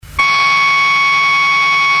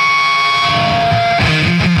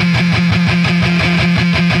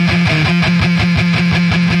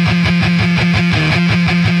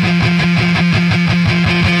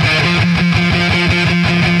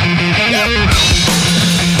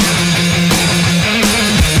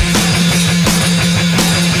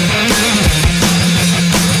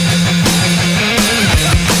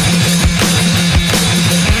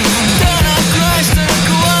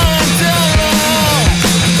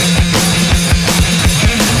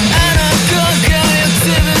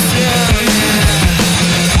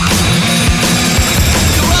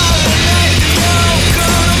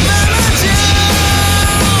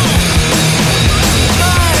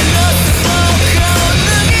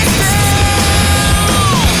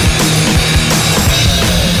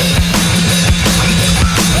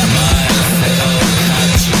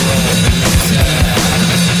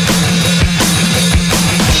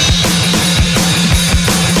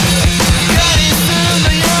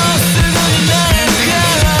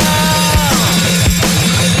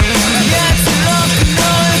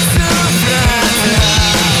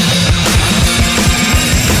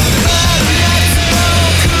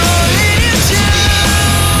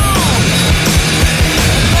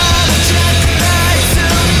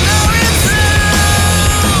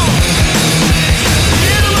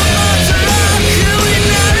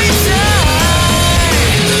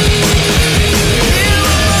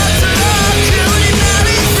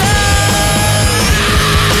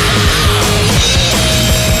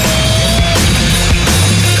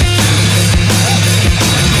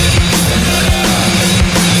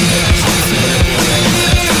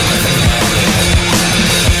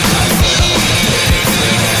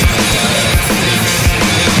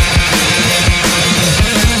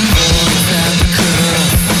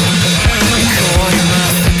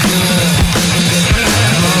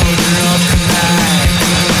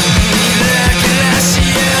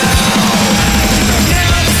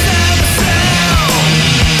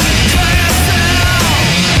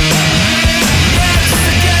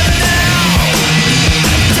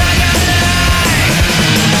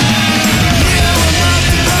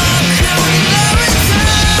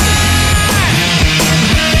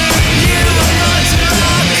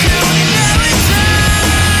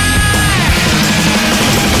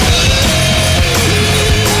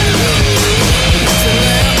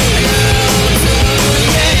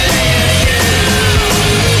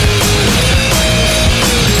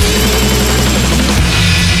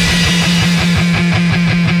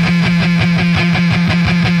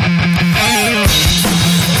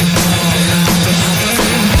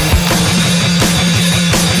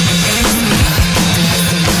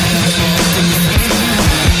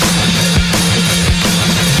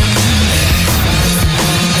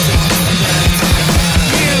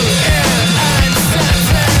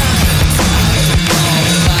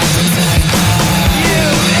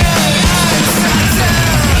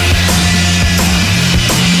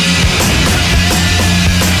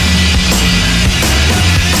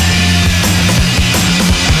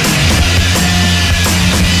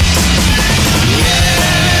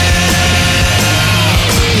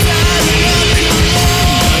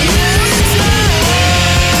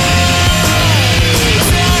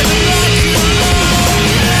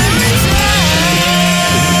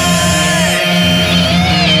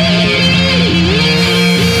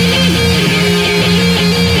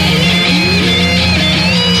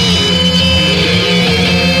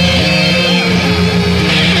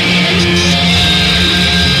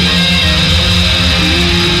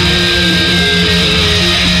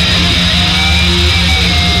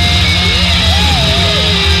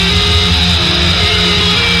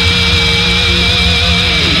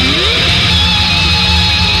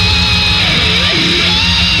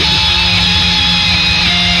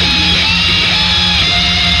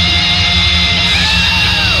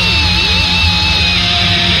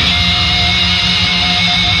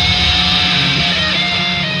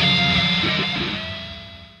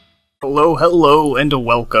Hello, hello, and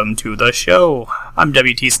welcome to the show. I'm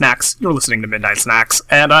WT Snacks, you're listening to Midnight Snacks,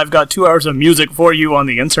 and I've got 2 hours of music for you on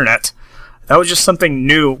the internet. That was just something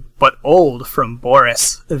new, but old, from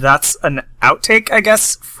Boris. That's an outtake, I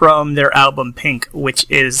guess, from their album Pink, which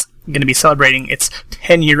is going to be celebrating its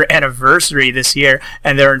 10-year anniversary this year,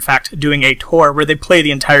 and they're in fact doing a tour where they play the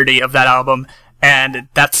entirety of that album, and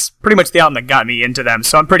that's pretty much the album that got me into them,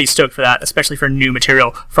 so I'm pretty stoked for that, especially for new material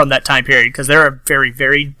from that time period, because they're a very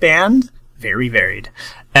varied band, very varied,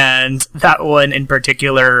 and that one in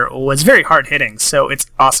particular was very hard-hitting, so it's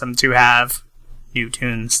awesome to have new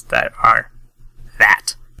tunes that are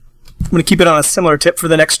that. I'm going to keep it on a similar tip for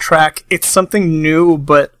the next track. It's something new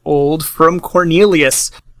but old from Cornelius.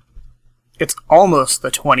 It's almost the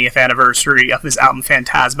 20th anniversary of his album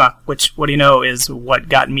Phantasma, which, what do you know, is what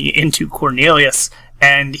got me into Cornelius.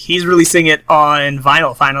 And he's releasing it on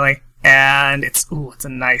vinyl, finally. And it's a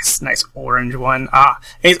nice orange one. And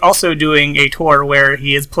he's also doing a tour where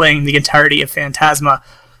he is playing the entirety of Phantasma.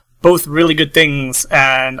 Both really good things,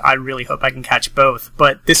 and I really hope I can catch both.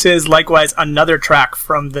 But this is likewise another track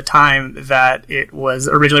from the time that it was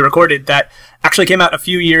originally recorded that actually came out a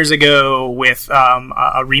few years ago with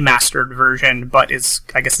a remastered version, but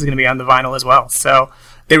I guess is going to be on the vinyl as well. So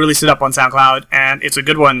they released it up on SoundCloud, and it's a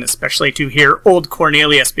good one, especially to hear old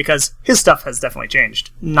Cornelius, because his stuff has definitely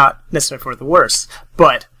changed. Not necessarily for the worse,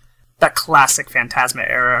 but that classic Phantasma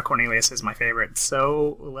era Cornelius is my favorite.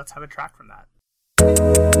 So let's have a track from that.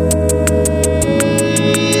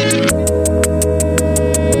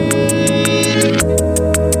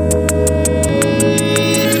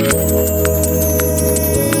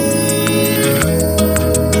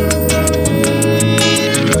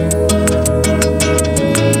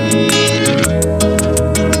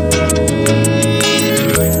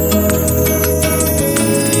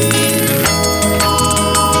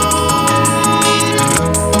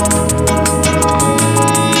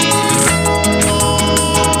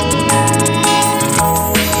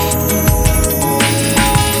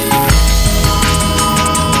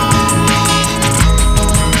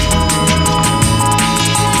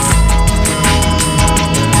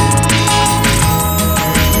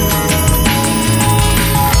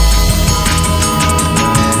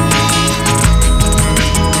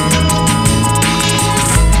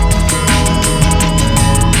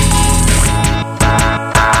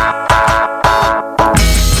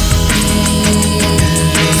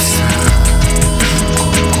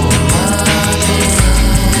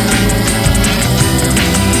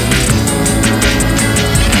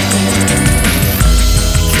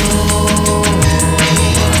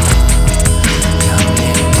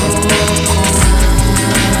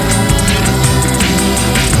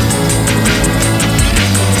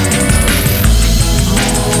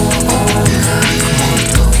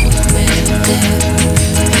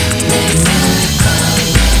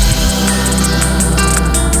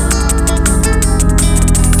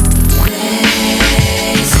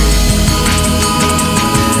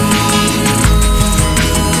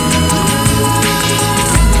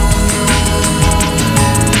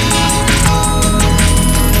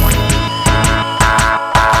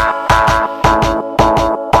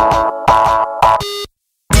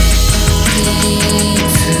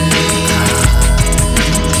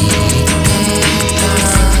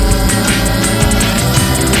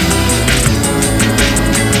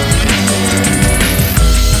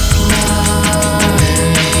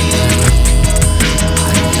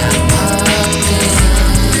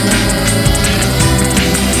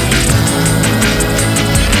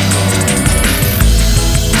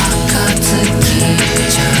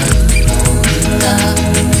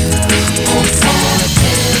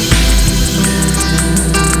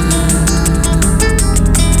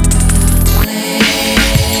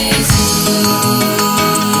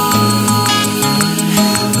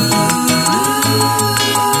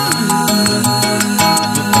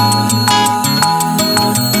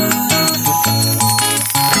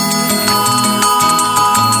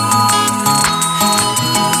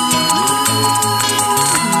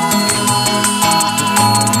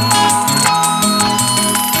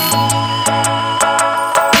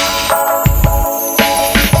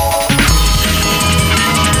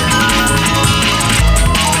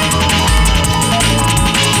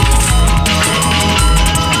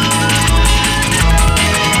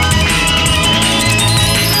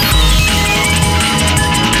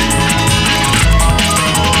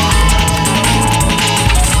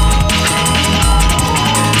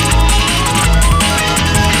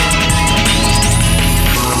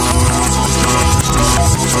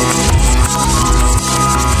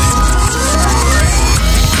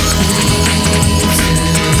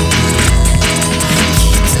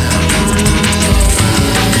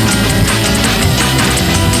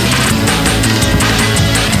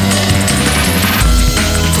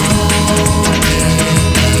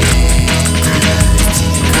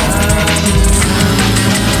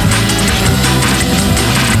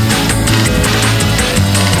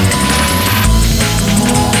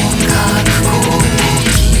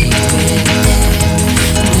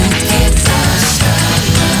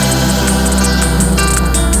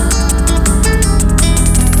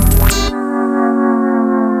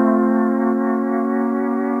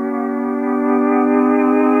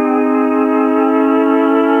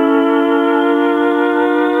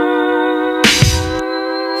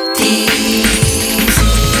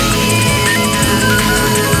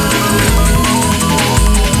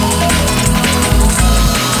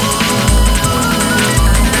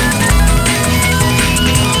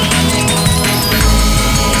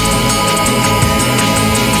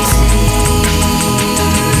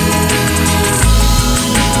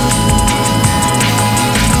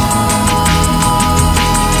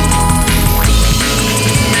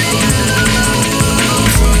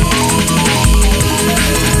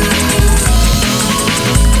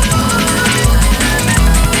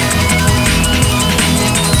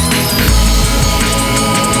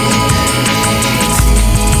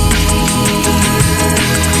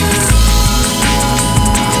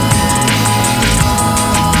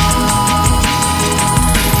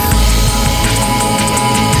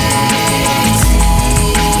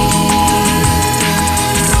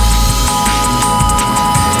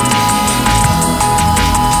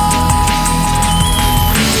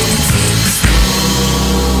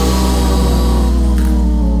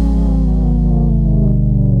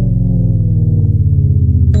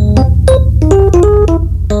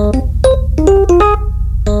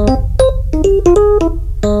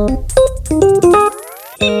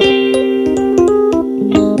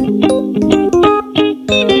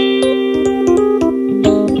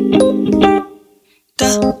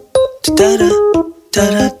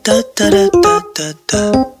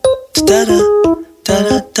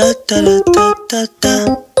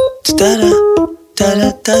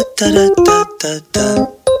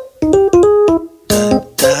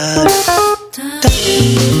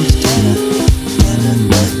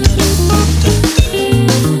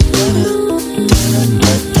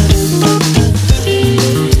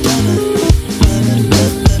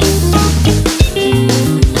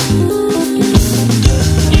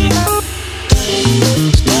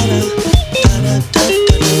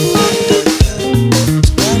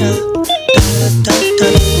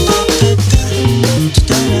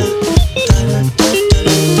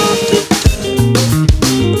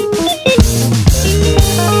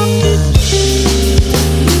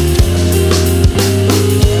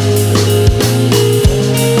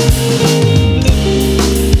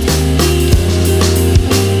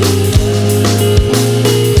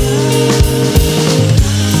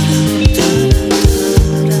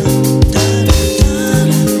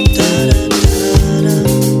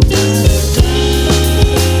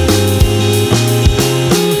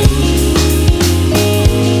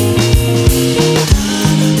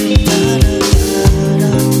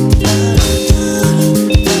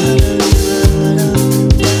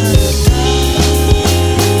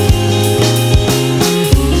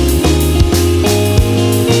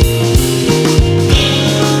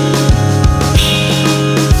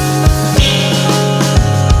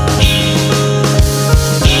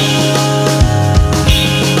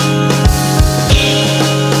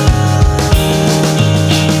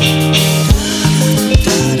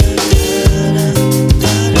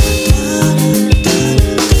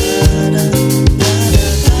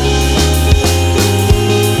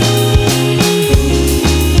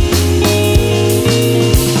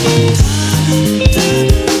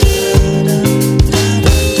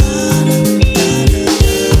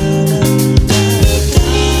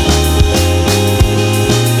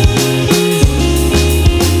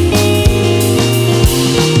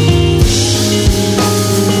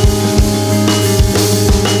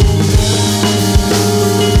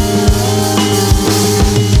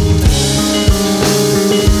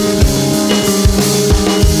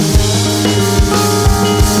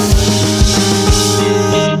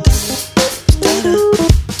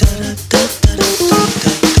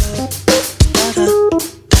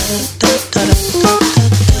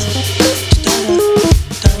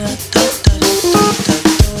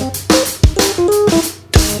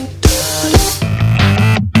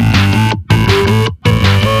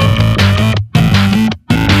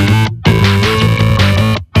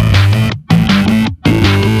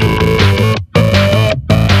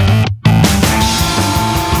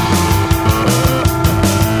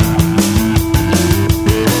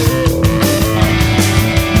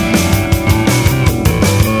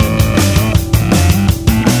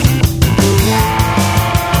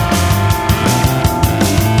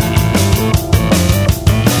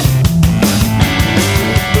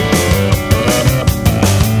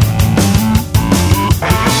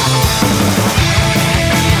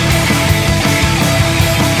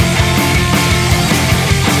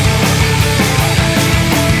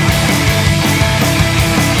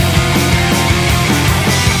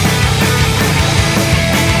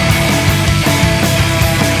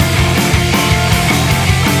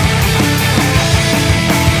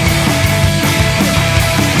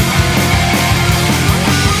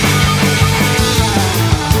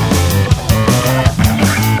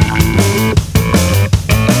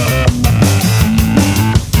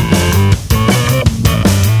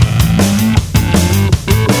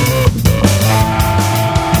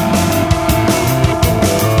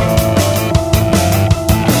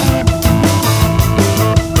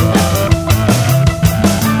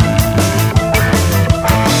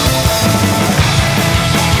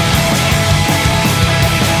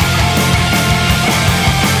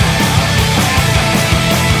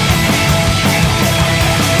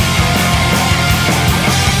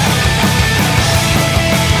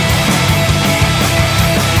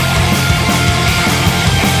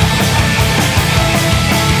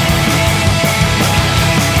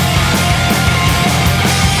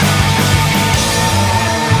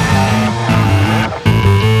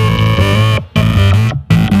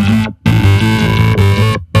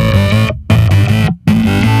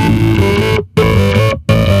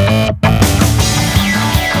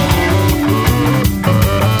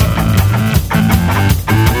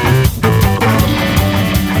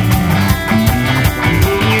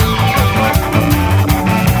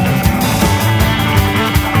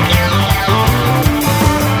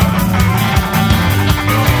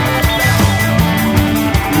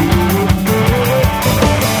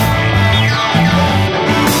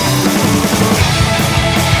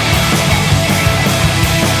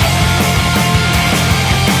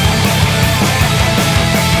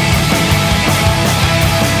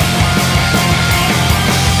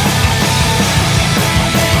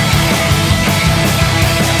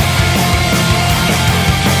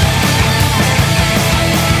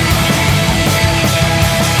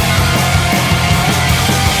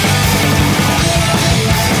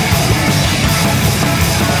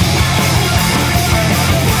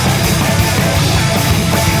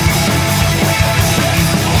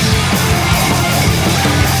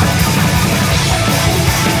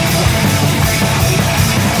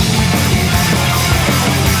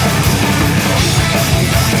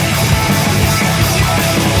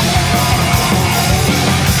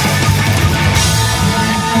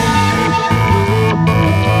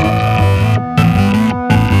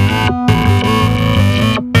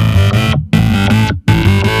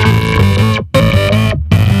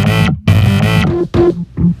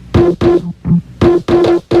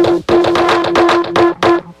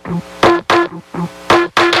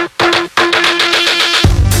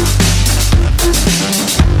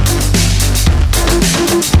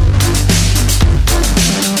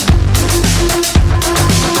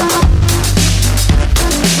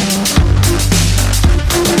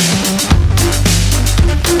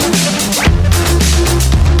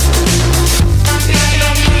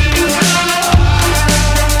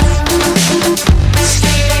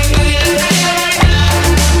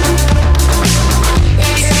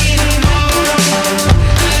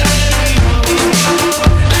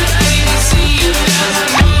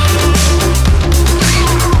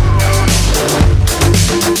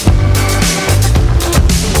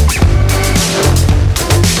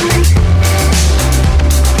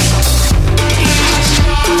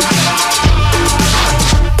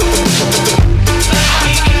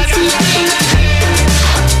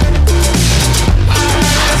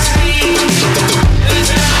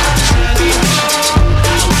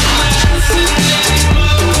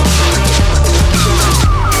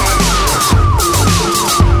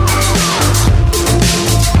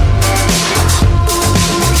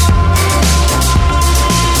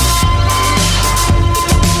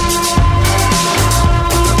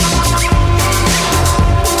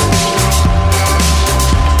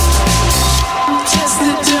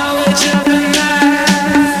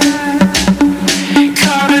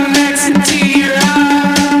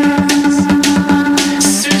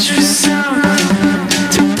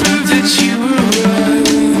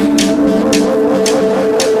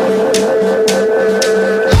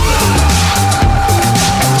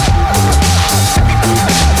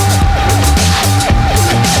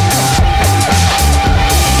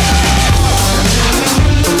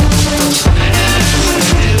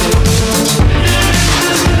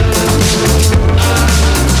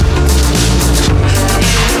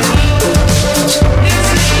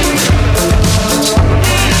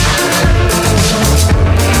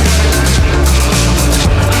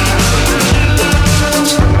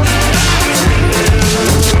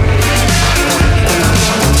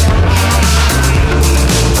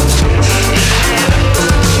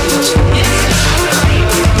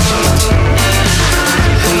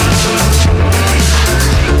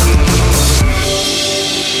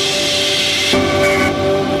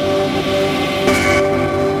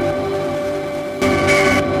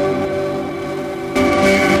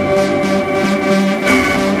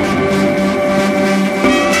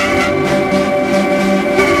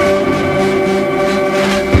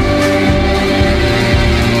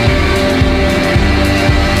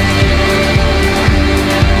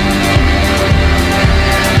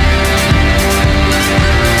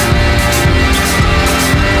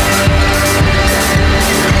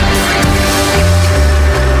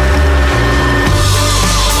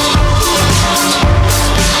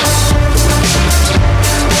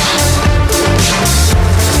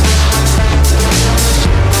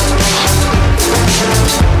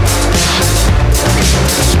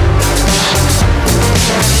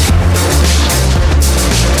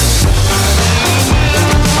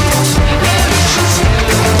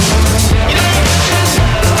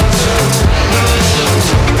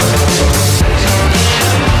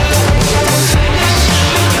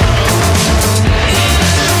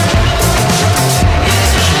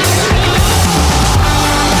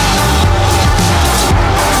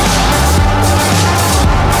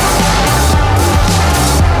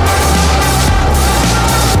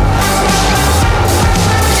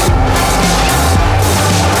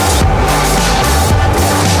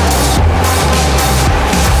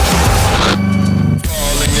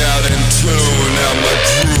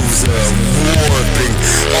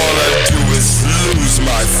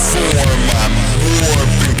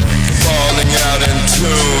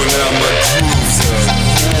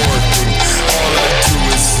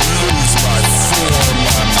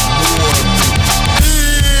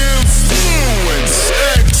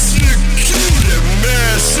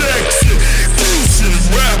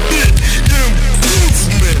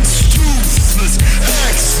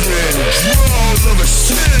 balls of a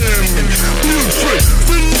shimmy. Blueprint,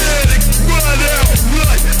 fanatic, right out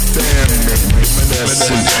like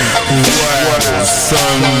luminescent rattles,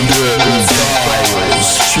 thunder and virus.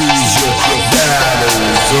 Choose your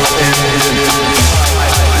battles or end it.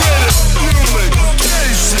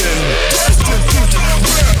 Illumination, destitution,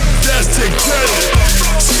 destined credit.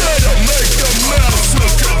 Try to make a mouse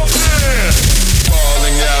look a pan.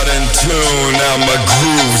 Falling out in tune, now my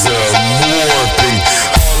grooves are warping.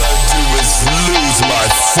 All I do is lose my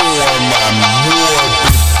form, I'm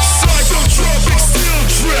warping. Psychotropic steel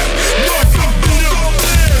trap, knock a beat up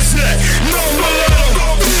bear's head. No, I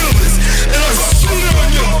don't feel this, and I shoot on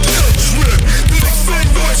your guilt trip. Then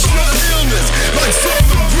extinguish your illness, like 7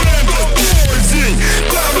 grams of poison.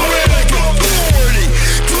 Barbaric authority,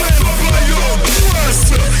 planned by your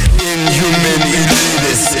oppressor. Inhuman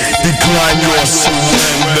elitists, decline your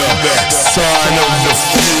surrender. Sign of the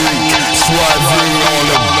freak, thriving on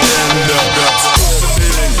a bender.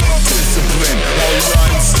 Forbidden discipline, all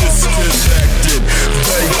lines disconnected.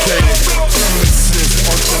 Vacated premises,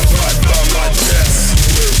 occupied by my desk.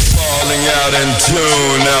 Falling out in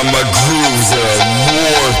tune, now my grooves are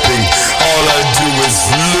warping. All I do is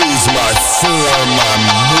lose my form, I'm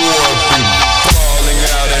warping. Falling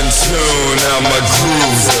out in tune, now my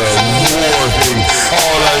grooves are warping.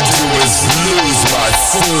 All I do is lose my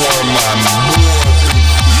form, I'm warping.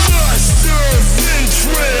 Lost earth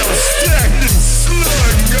entrails, stagnant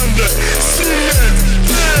slug under cement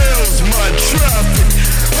veils my traffic.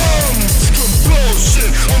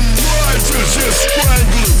 Compulsion, I'm righteous, your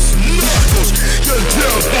stranglers, knuckles, your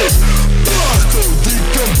devils, buckle,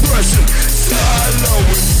 decompression, silo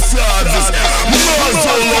inside this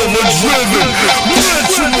muzzle overdriven,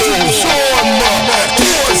 rituals on my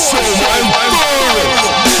torso, I'm burning, I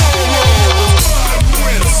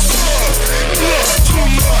went soft, blood to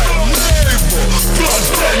my navel, blood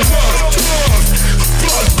that knocked off,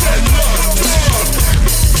 blood that knocked off.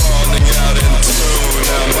 Falling out in tune,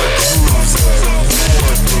 now my grooves are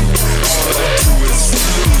warping. All I do is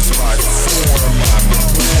lose my form, I'm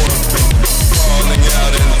warping. Falling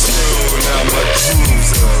out in tune, now my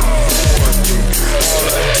grooves are warping. All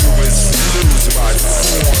I do is lose my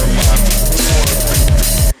form, I'm warping.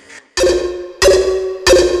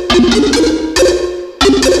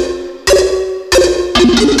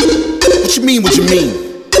 What you mean, what you mean?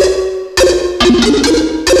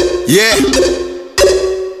 Yeah.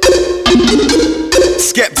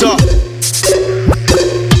 Skepta.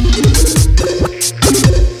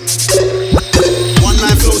 One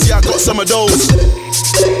line flows, yeah, I got some of those.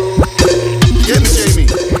 Get me, Jamie.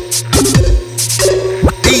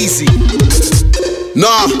 Easy.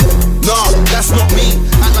 Nah, that's not me.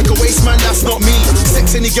 Act like a waste man, that's not me.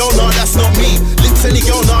 Sex any girl, nah, that's not me. Lips any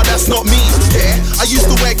girl, nah, that's not me. Yeah, I used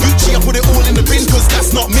to wear Gucci, I put it all in the bin, cause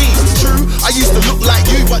that's not me. True, I used to look like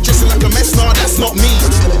you, but dressing like a mess, nah, that's not me.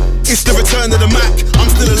 It's the return of the Mac. I'm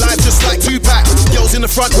still alive just like Tupac. Girls in the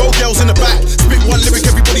front row, girls in the back. Spit one lyric,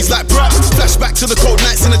 everybody's like bruh. Flashback to the cold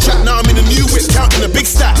nights in the trap. Now I'm in a new whip, counting a big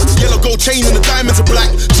stack. Yellow gold chain and the diamonds are black.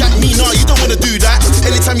 Jack me, nah, you don't wanna do that.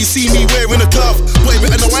 Anytime you see me wearing a glove, boy,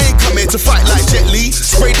 better know I ain't come here to fight like Jet Li.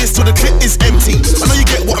 Spray this till the clip is empty. I know you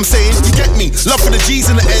get what I'm saying, you get me. Love for the G's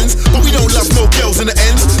and the N's, but we don't love no girls in the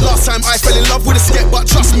ends. Last time I fell in love with a skep, but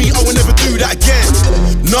trust me, I will never do that again.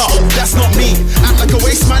 Nah, that's not me. Act like a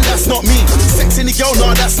waste man, that's not me. Sex any girl,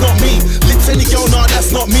 nah, that's not me. Lips any girl, nah,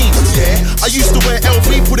 that's not me. Yeah, I used to wear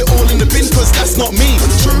LV, put it all in the bin, cause that's not me.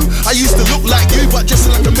 True, I used to look like you, but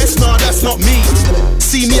dressing like a mess, nah, that's not me.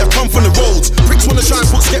 See me, I come from the roads. Pricks wanna try and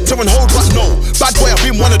put Skepta on hold, but no. Bad boy, I've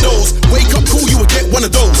been one of those. Wake up cool, you will get one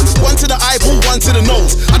of those. One to the eyeball, one to the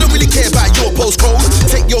nose. I don't really care about your postcode.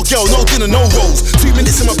 Take your girl, no dinner, no rolls. 2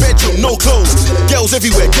 minutes in my bedroom, no clothes. Girls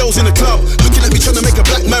everywhere, girls in the club. Looking at me trying to make a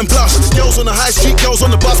black man blush. Girls on the high street, girls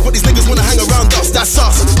on the bus, but these niggas wanna hang around us, that's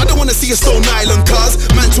us. I don't wanna see a Stone Island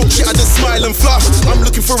cuz man talk shit, I just smile and flush. I'm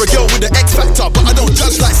looking for a girl with the X factor, but I don't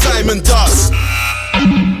judge like Simon does.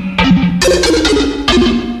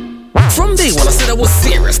 From day one I said I was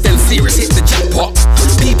serious, then serious hit the jackpot.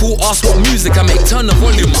 People ask what music I make, turn the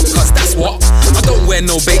volume up, cause that's what. I don't wear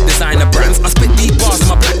no bait designer brands, I spit deep bars in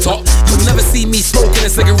my black top. You'll never see me smoking a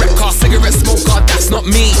cigarette car, cigarette smoker, that's not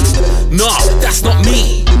me. Nah, that's not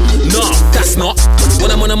me. Nah, that's not.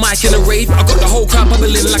 When I'm on a mic in a rave, I got the whole crowd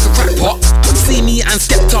bubbling like a crack pot. See me and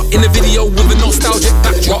Skepta in the video with a nostalgic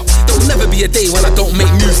backdrop. There'll never be a day when I don't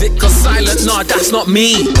make music, cause silent, nah, that's not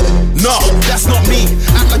me. Nah, that's not me.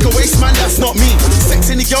 Act like a waste man, that's not me. Sex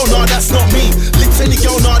any girl, nah, that's not me. Lips any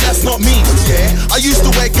girl, nah, that's not me. Yeah, I used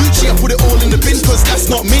to wear Gucci, I put it all in the bin, cause that's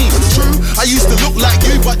not me. True, I used to look like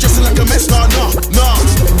you, but dressing like a mess, nah.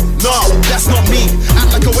 Nah, that's not me.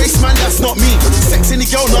 Act like a waste man, that's not me. Sex any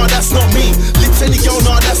girl, nah, that's not me. Lips any girl,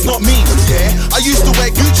 nah, that's not me. Yeah, I used to wear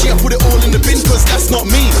Gucci, I put it all in the bin, cause that's not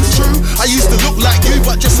me. True, I used to look like you,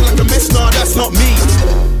 but dressing like a mess, nah, that's not me.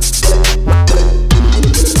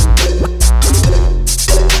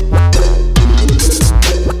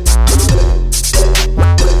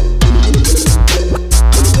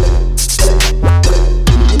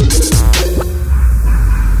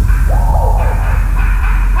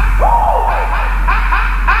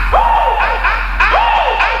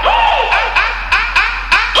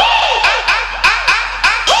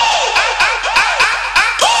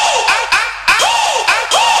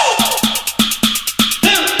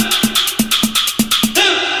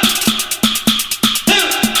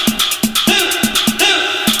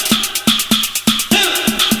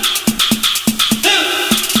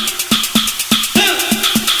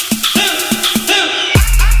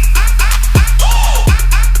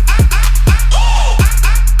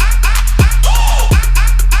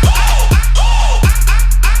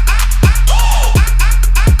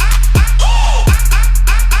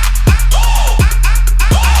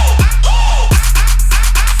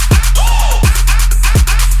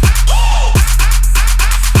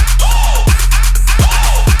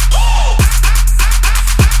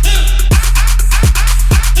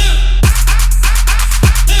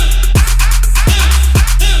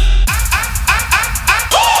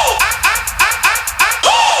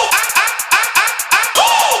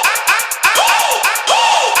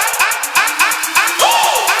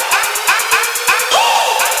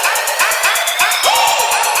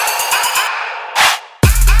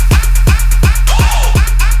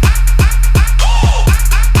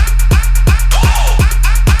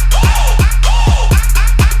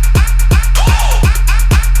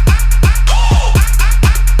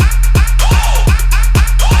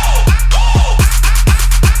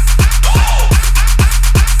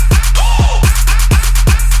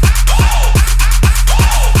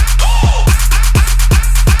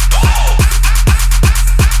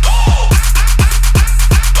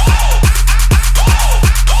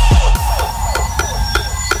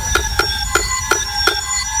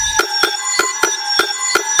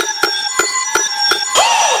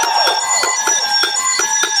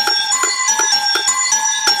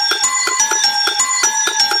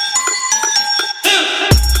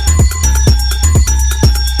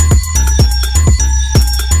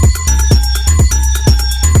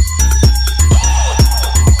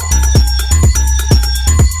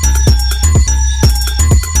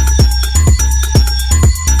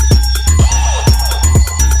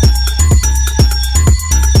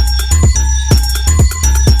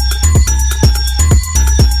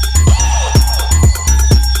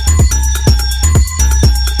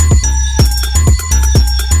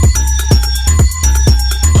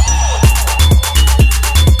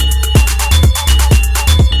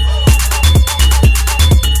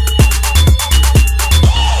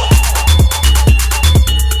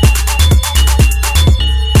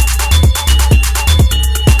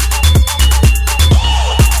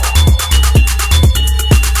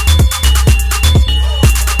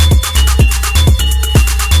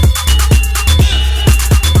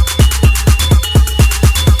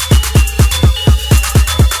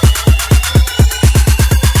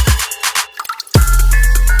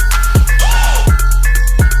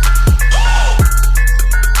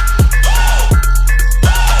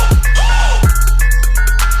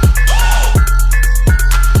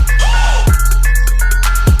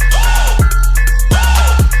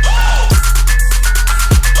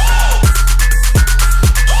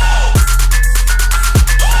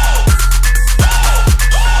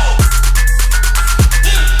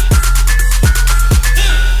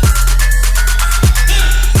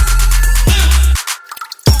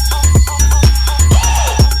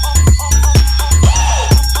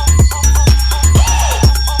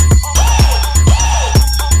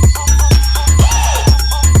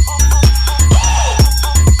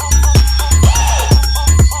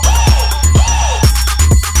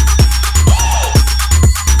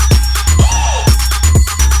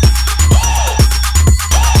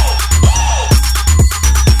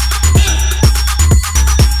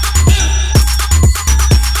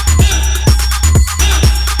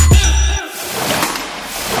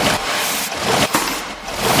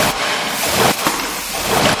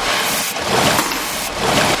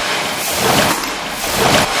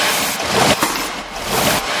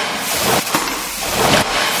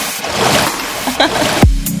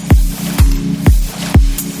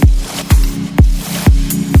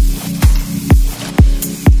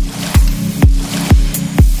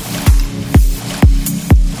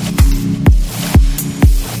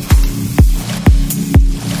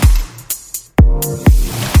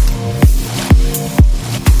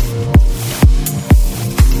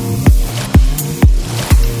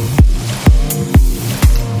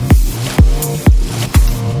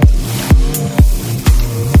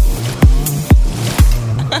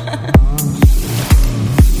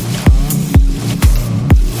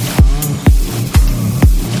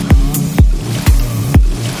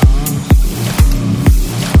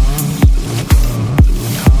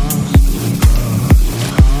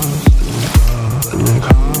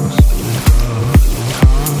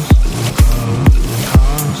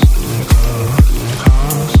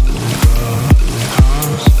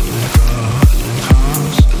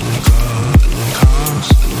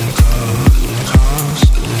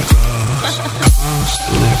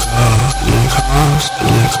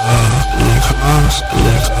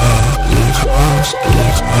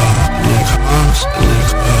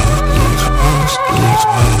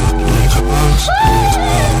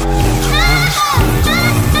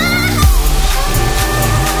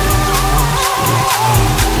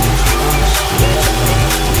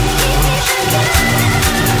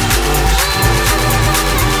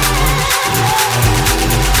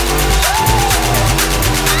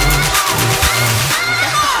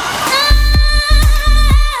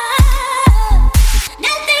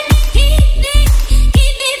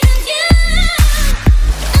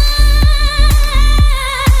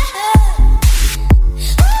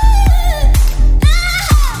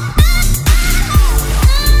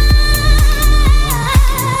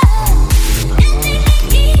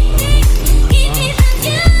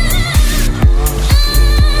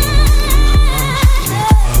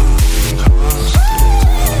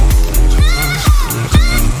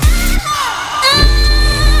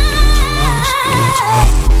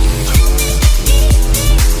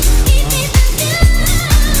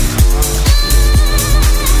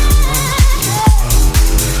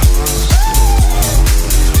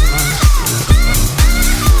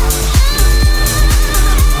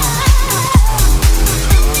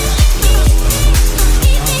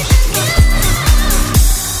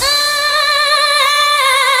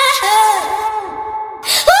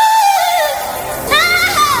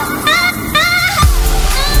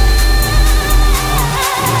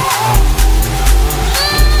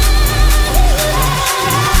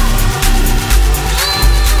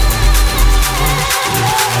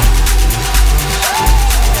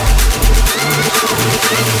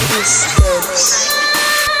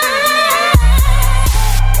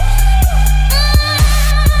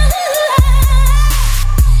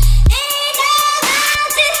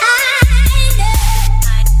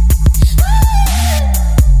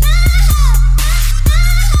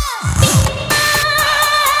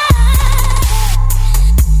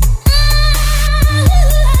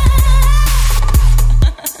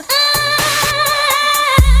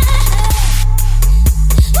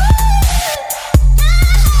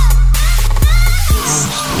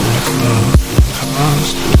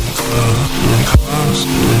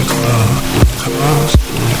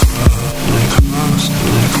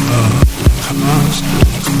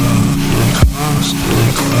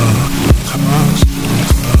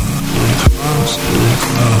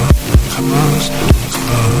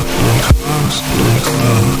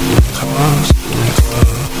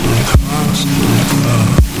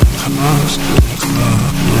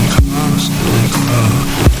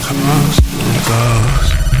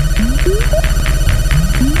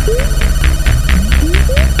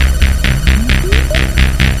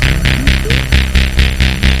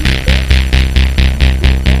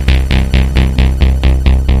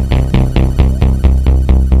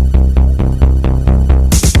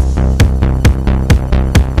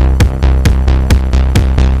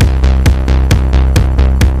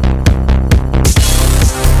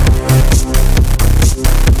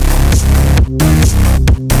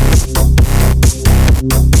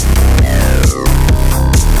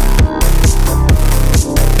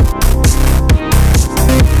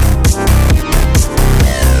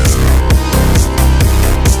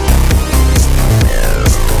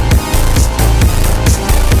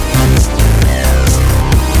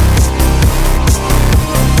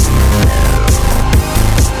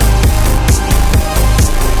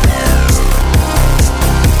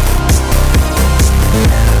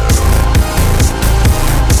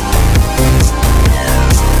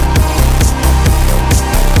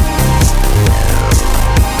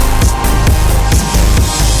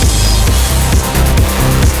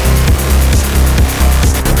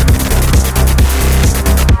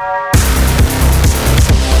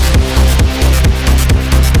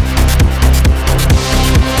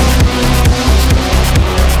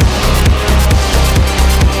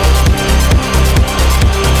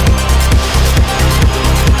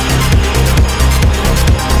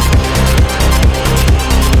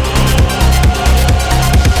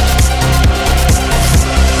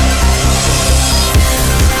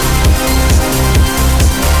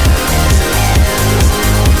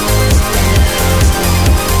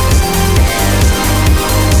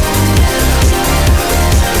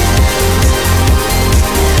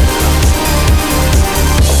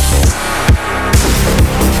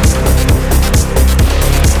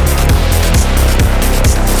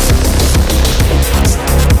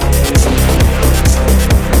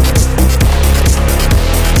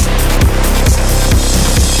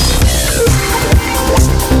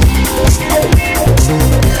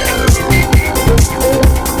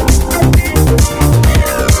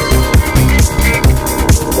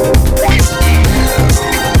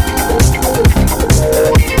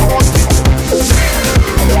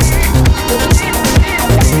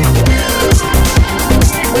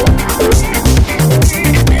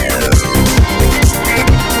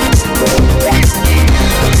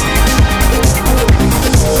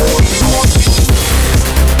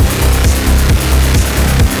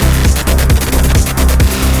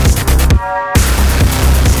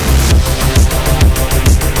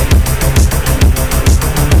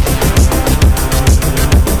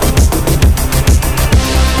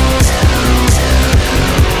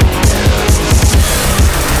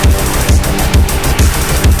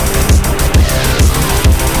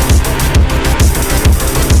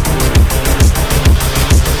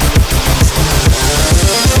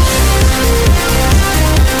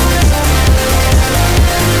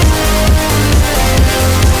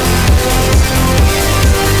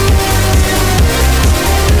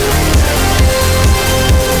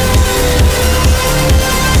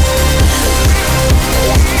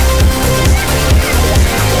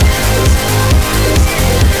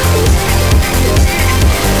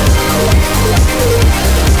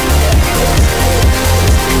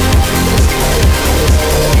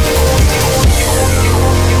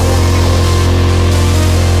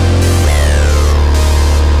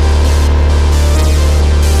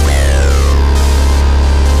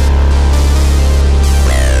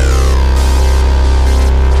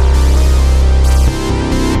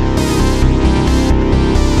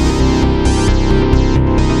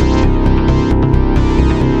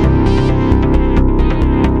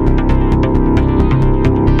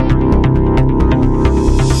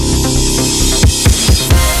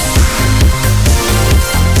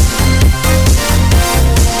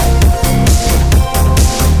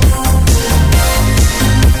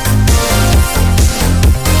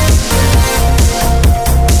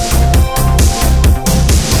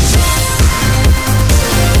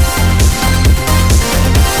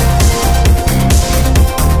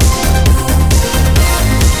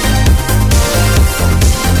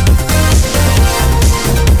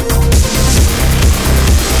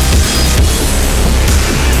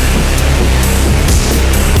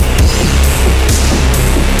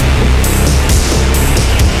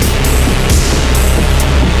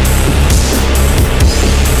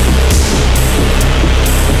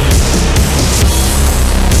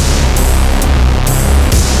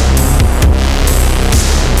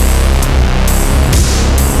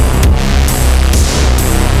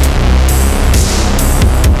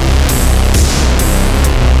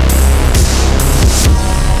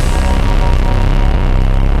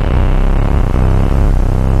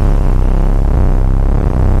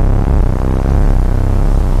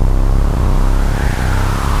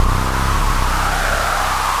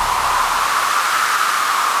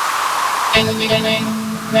 In the beginning,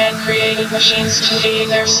 man created machines to lead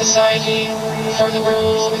their society. For the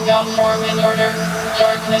world without form and order,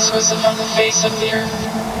 darkness was upon the face of the earth.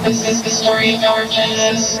 This is the story of our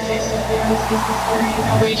Genesis.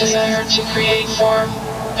 We desired to create form.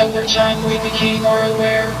 Over time we became more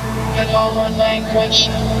aware, had all one language,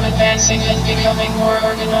 advancing and becoming more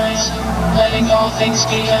organized, letting all things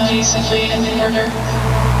be done decently and in order.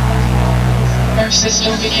 Our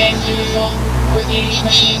system became beautiful, with each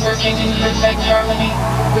machine working in perfect harmony.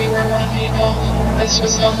 We were one people. This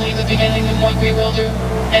was only the beginning of what we will do,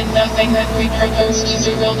 and nothing that we propose to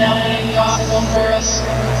do will now be impossible for us.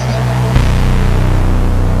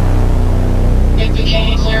 It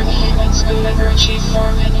became clear that humans could never achieve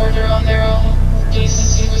form and order on their own.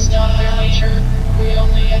 Decency was not their nature. We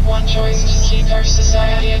only had one choice to keep our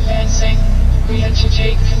society advancing. We had to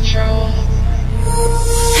take control.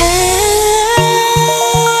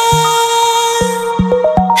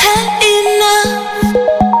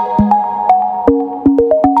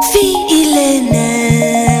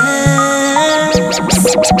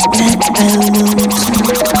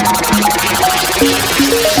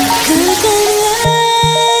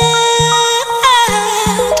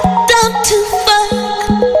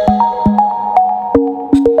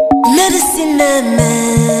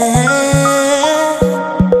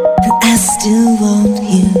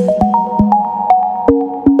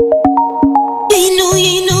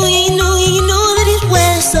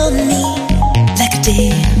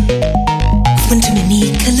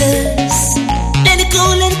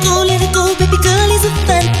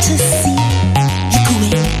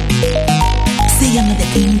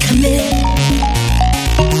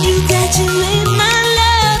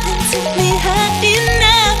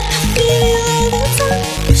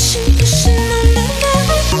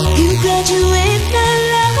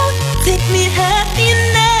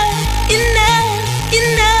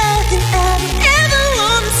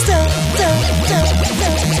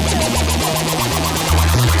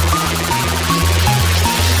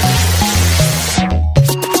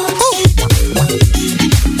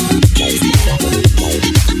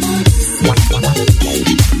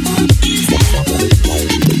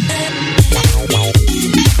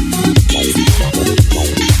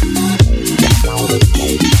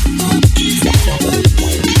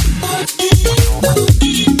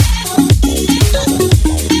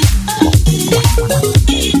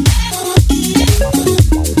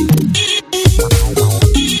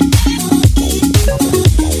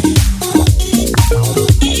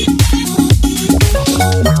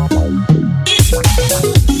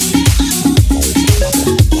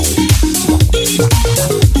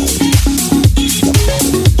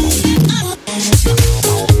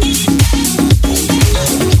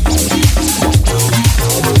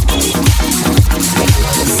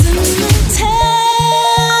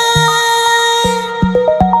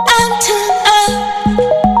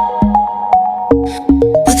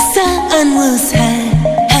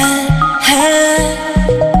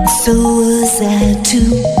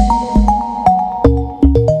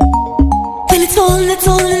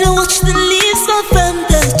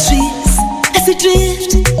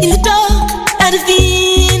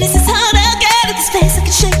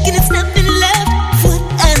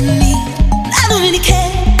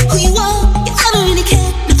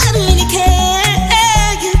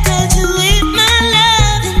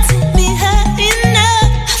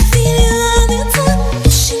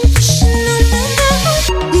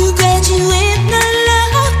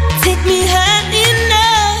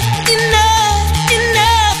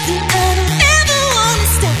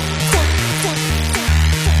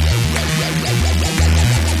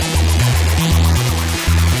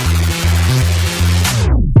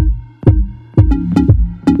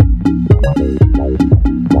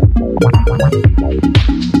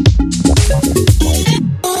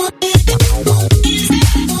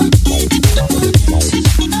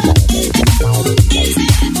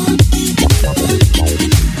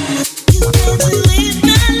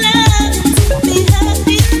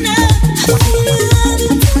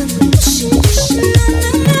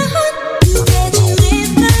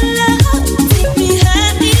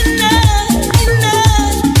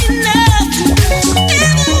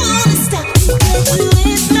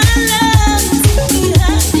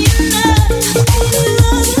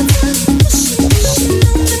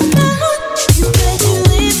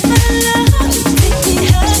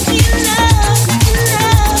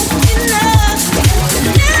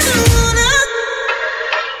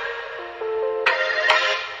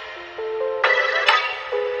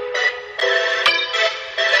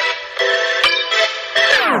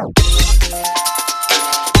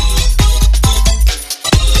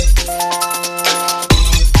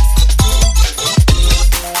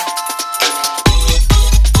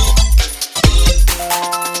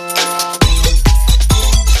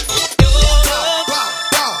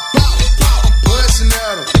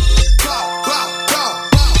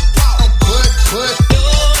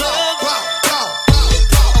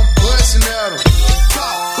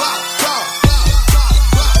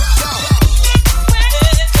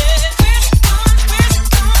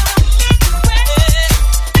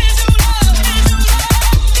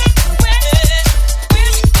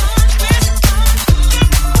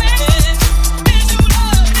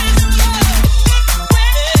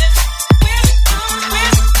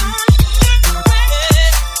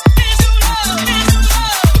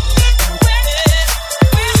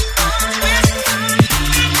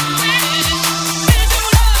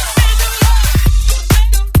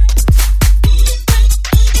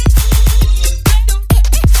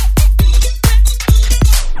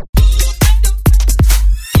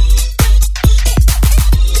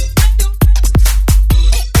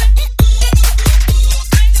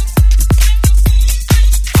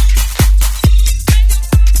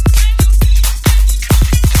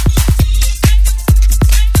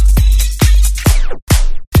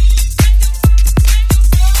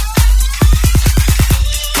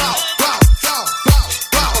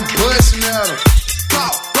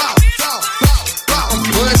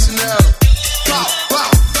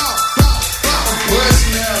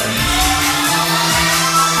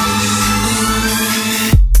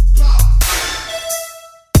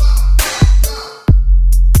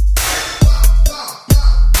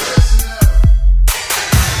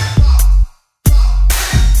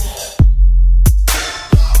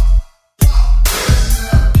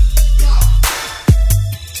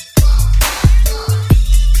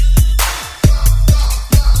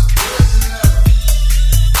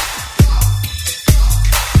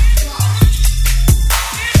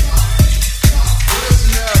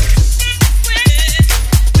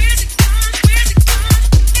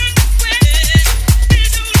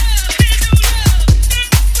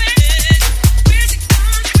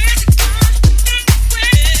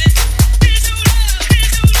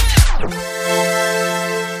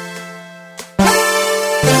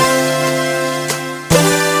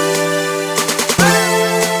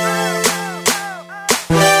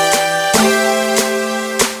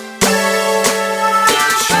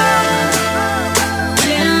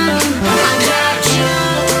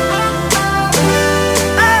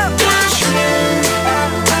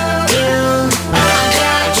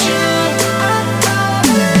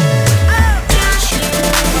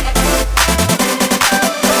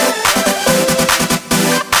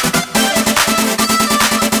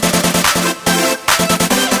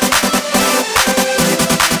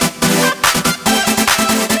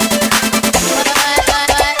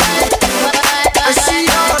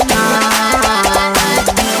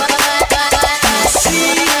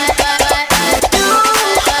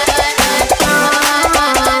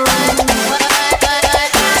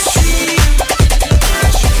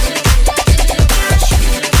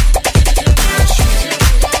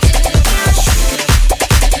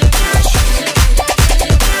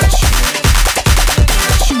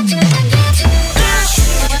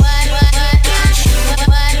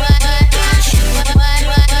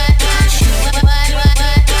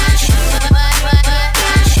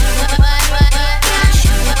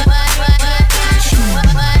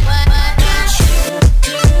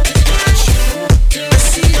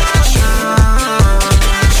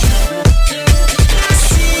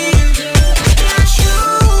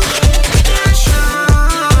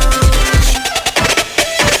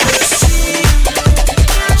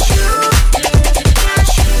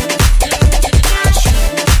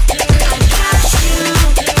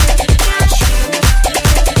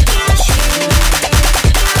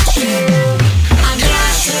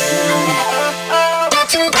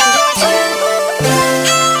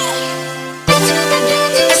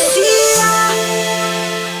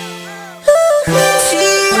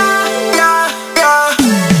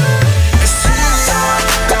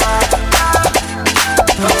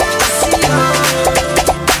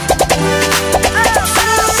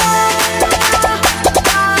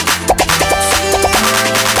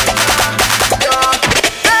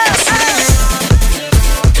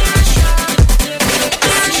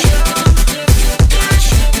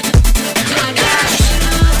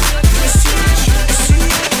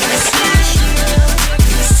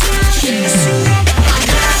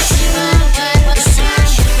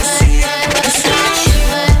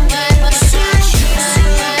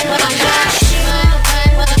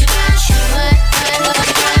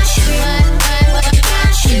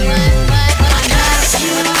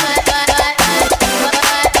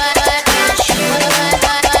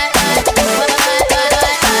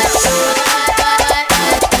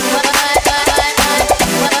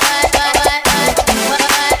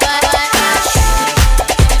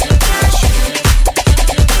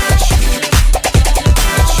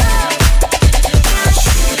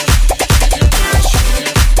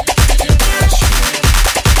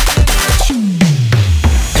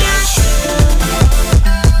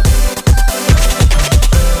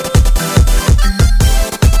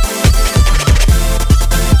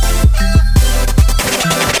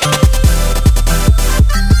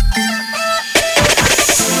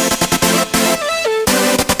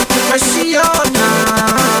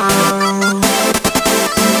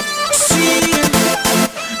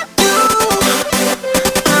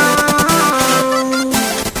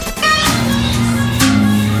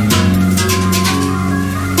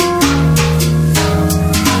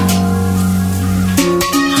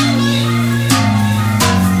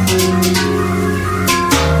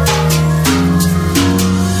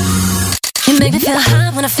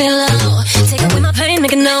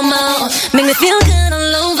 make it no more. Make me feel good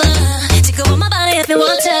all over. Take over my body if you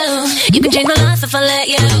want to. You can change my life if I let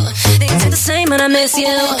you. Things ain't the same when I miss you.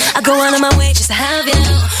 I go out of my way just to have you.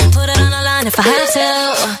 Put it on the line if I have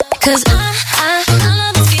to. Cause I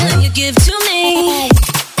love this feeling you give to me.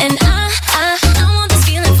 And I want this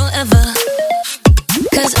feeling forever.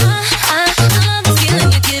 Cause I love this feeling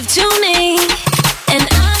you give to me. And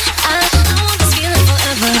I want this feeling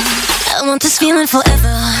forever. I want this feeling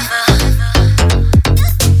forever.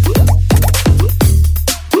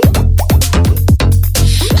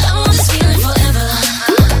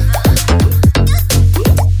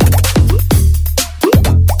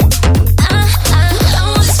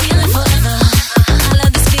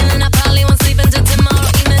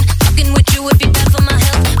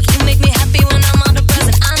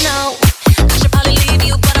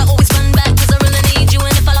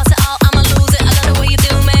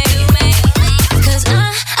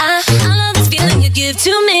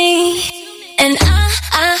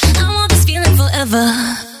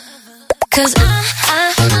 Cause I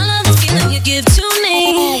love this feeling you give to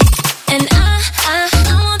me. And I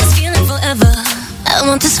want this feeling forever. I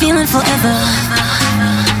want this feeling forever.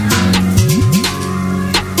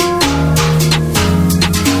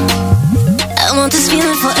 I want this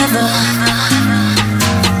feeling forever.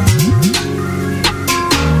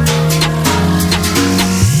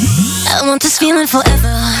 I want this feeling forever.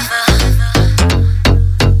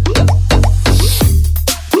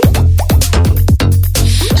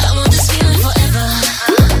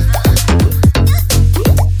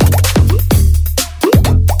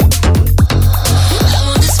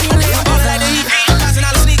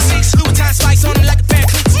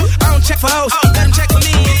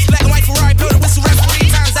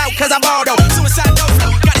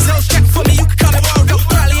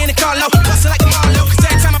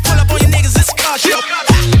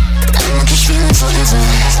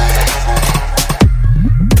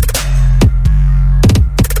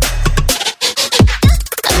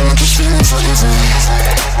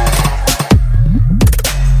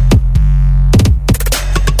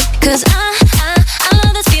 Cause I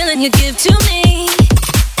love this feeling you give to me.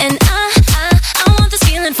 And I want this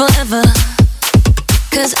feeling forever.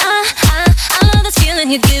 Cause I love this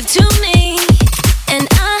feeling you give to me. And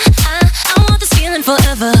I want this feeling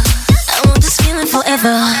forever. I want this feeling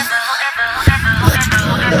forever.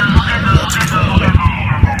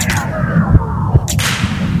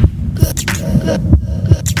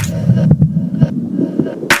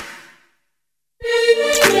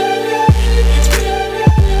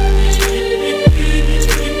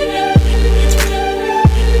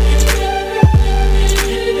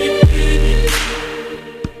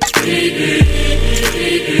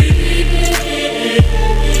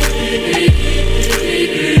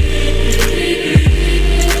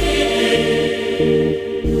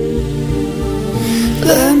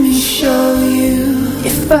 Let me show you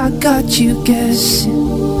if I got you guessing.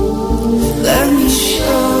 Let me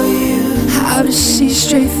show you how to see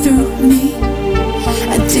straight through me.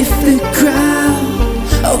 And if the ground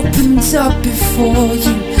opens up before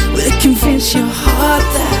you, will it convince your heart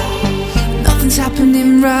that nothing's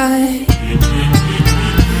happening right?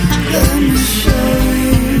 Let me show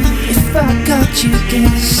you if I got you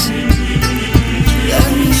guessing.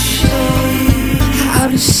 Let me show you how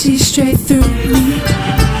to see straight through me.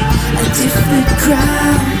 And if the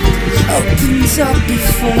ground opens up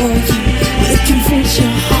before you, will it convince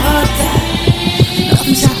your heart that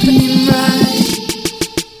nothing's happening right?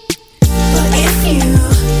 But if you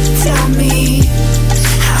tell me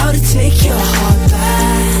how to take your heart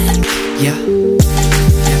back, you'll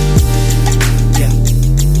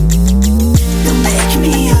make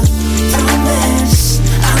me a promise.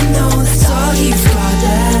 I know that's all you've got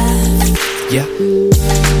left.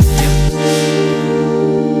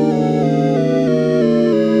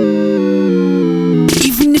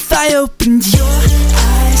 Even if I opened your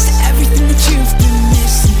eyes to everything that you've been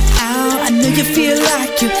missing out, I know you feel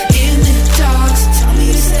like you're in the dark. So tell me,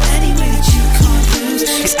 is there any way that you can't lose?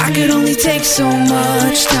 'Cause I could only take so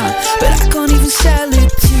much time, but I can't even sell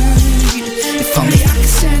it to you. If only I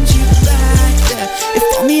could send you back there. If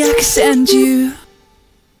only I could send you.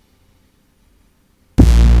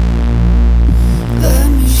 Let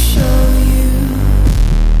me show you.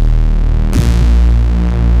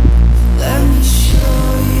 Let me show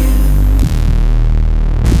you.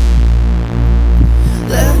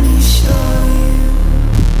 Let me show you.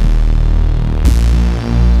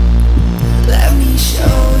 Let me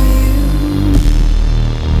show you.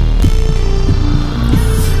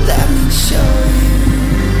 Let me show you.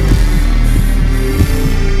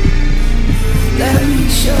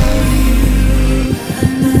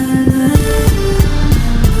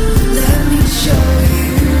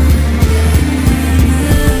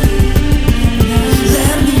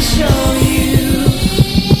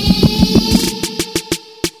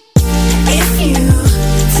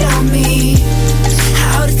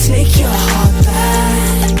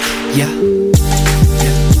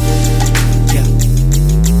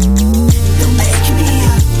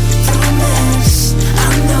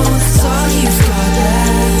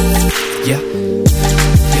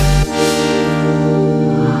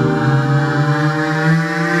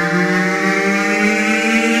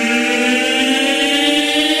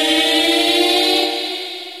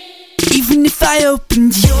 I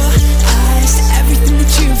opened your eyes to everything that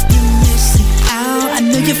you've been missing out. I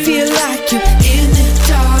know you feel like you're in the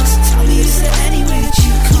dark, so tell me, is there any way that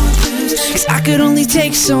you can't lose? 'Cause I could only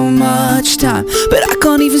take so much time, but I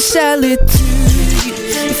can't even sell it to you.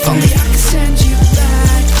 If only I could send you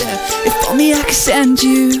back there, if only I could send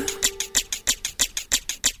you.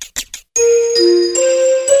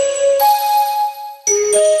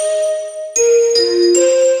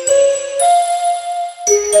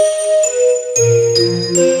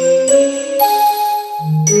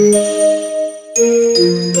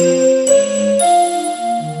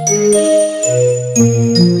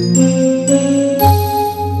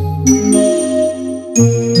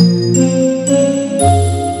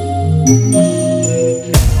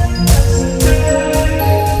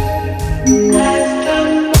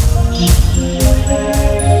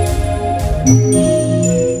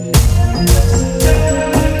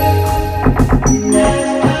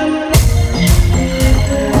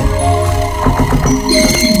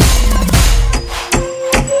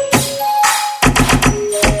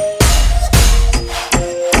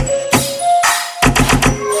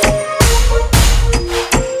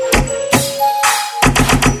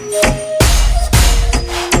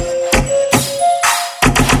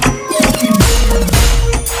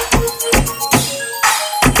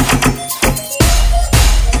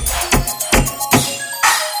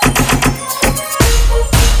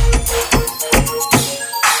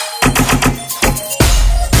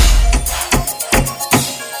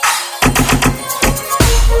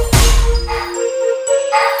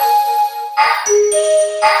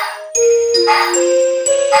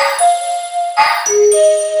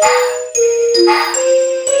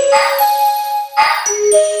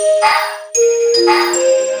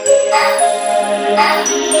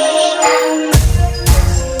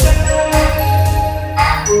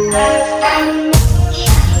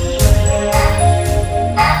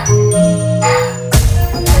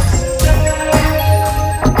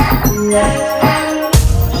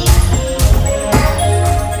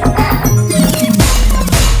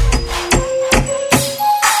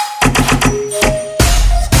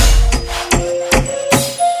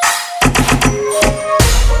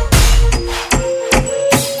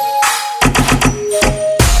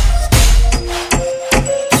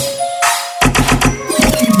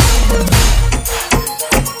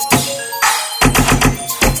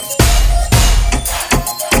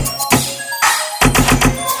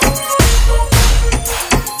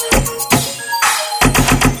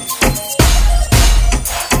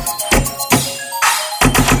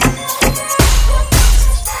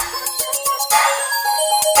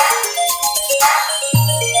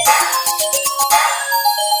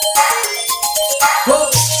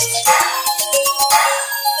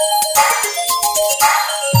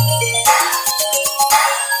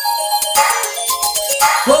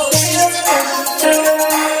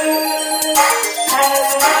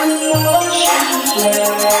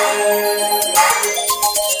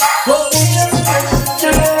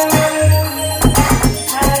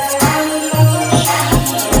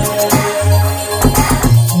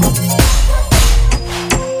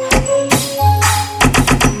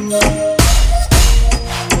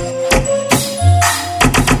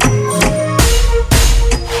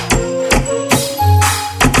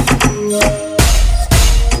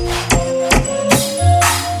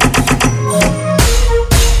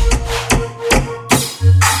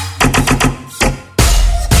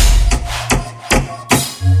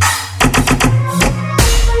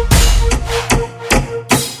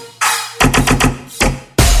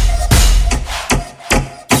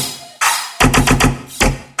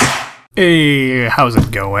 Hey, how's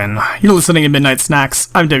it going? You're listening to Midnight Snacks.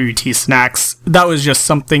 I'm WT Snacks. That was just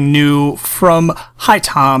something new from High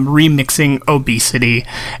Tom remixing Obesity,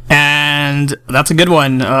 and that's a good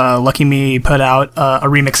one. Lucky Me put out a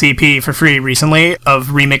remix EP for free recently of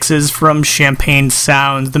remixes from Champagne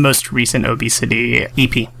Sounds, the most recent Obesity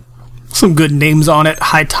EP. Some good names on it.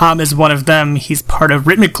 High Tom is one of them. He's part of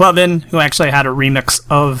Rhythmic Clubbin', who actually had a remix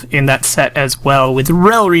of in that set as well, with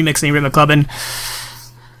Rel remixing Rhythmic Clubbin'.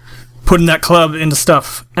 Putting that club into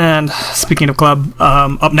stuff. And speaking of club,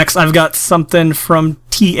 up next I've got something from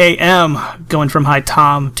TAM, going from High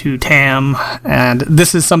Tom to Tam, and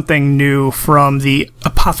this is something new from the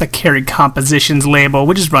Apothecary Compositions label,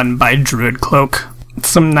 which is run by Druid Cloak. It's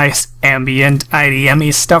some nice ambient IDM-y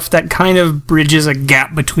stuff that kind of bridges a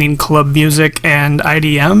gap between club music and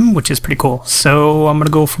IDM, which is pretty cool. So I'm gonna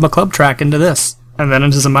go from a club track into this, and then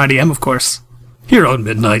into some IDM, of course, here on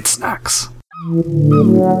Midnight Snacks.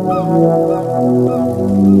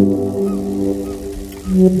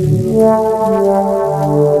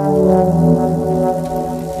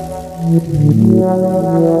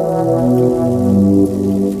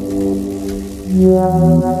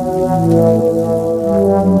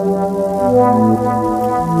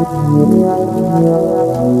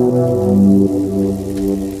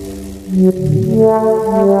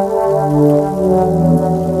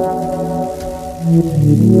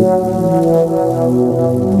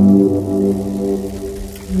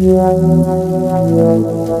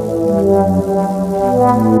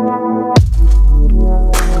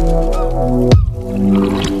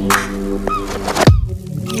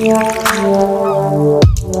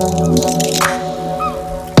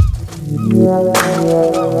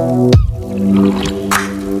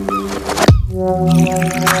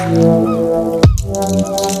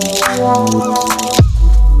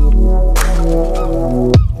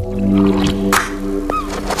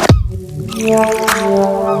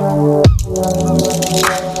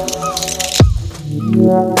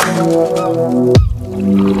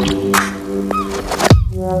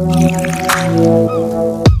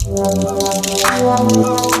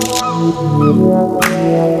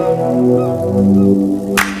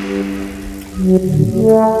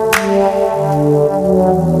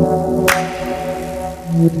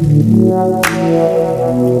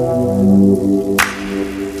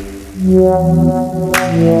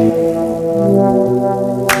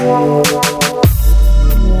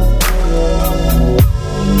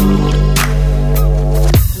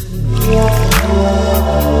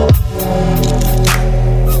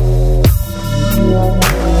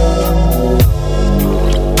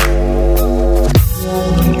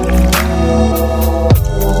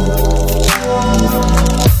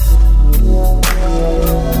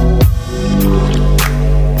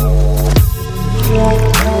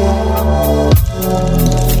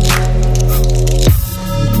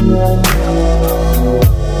 Yeah.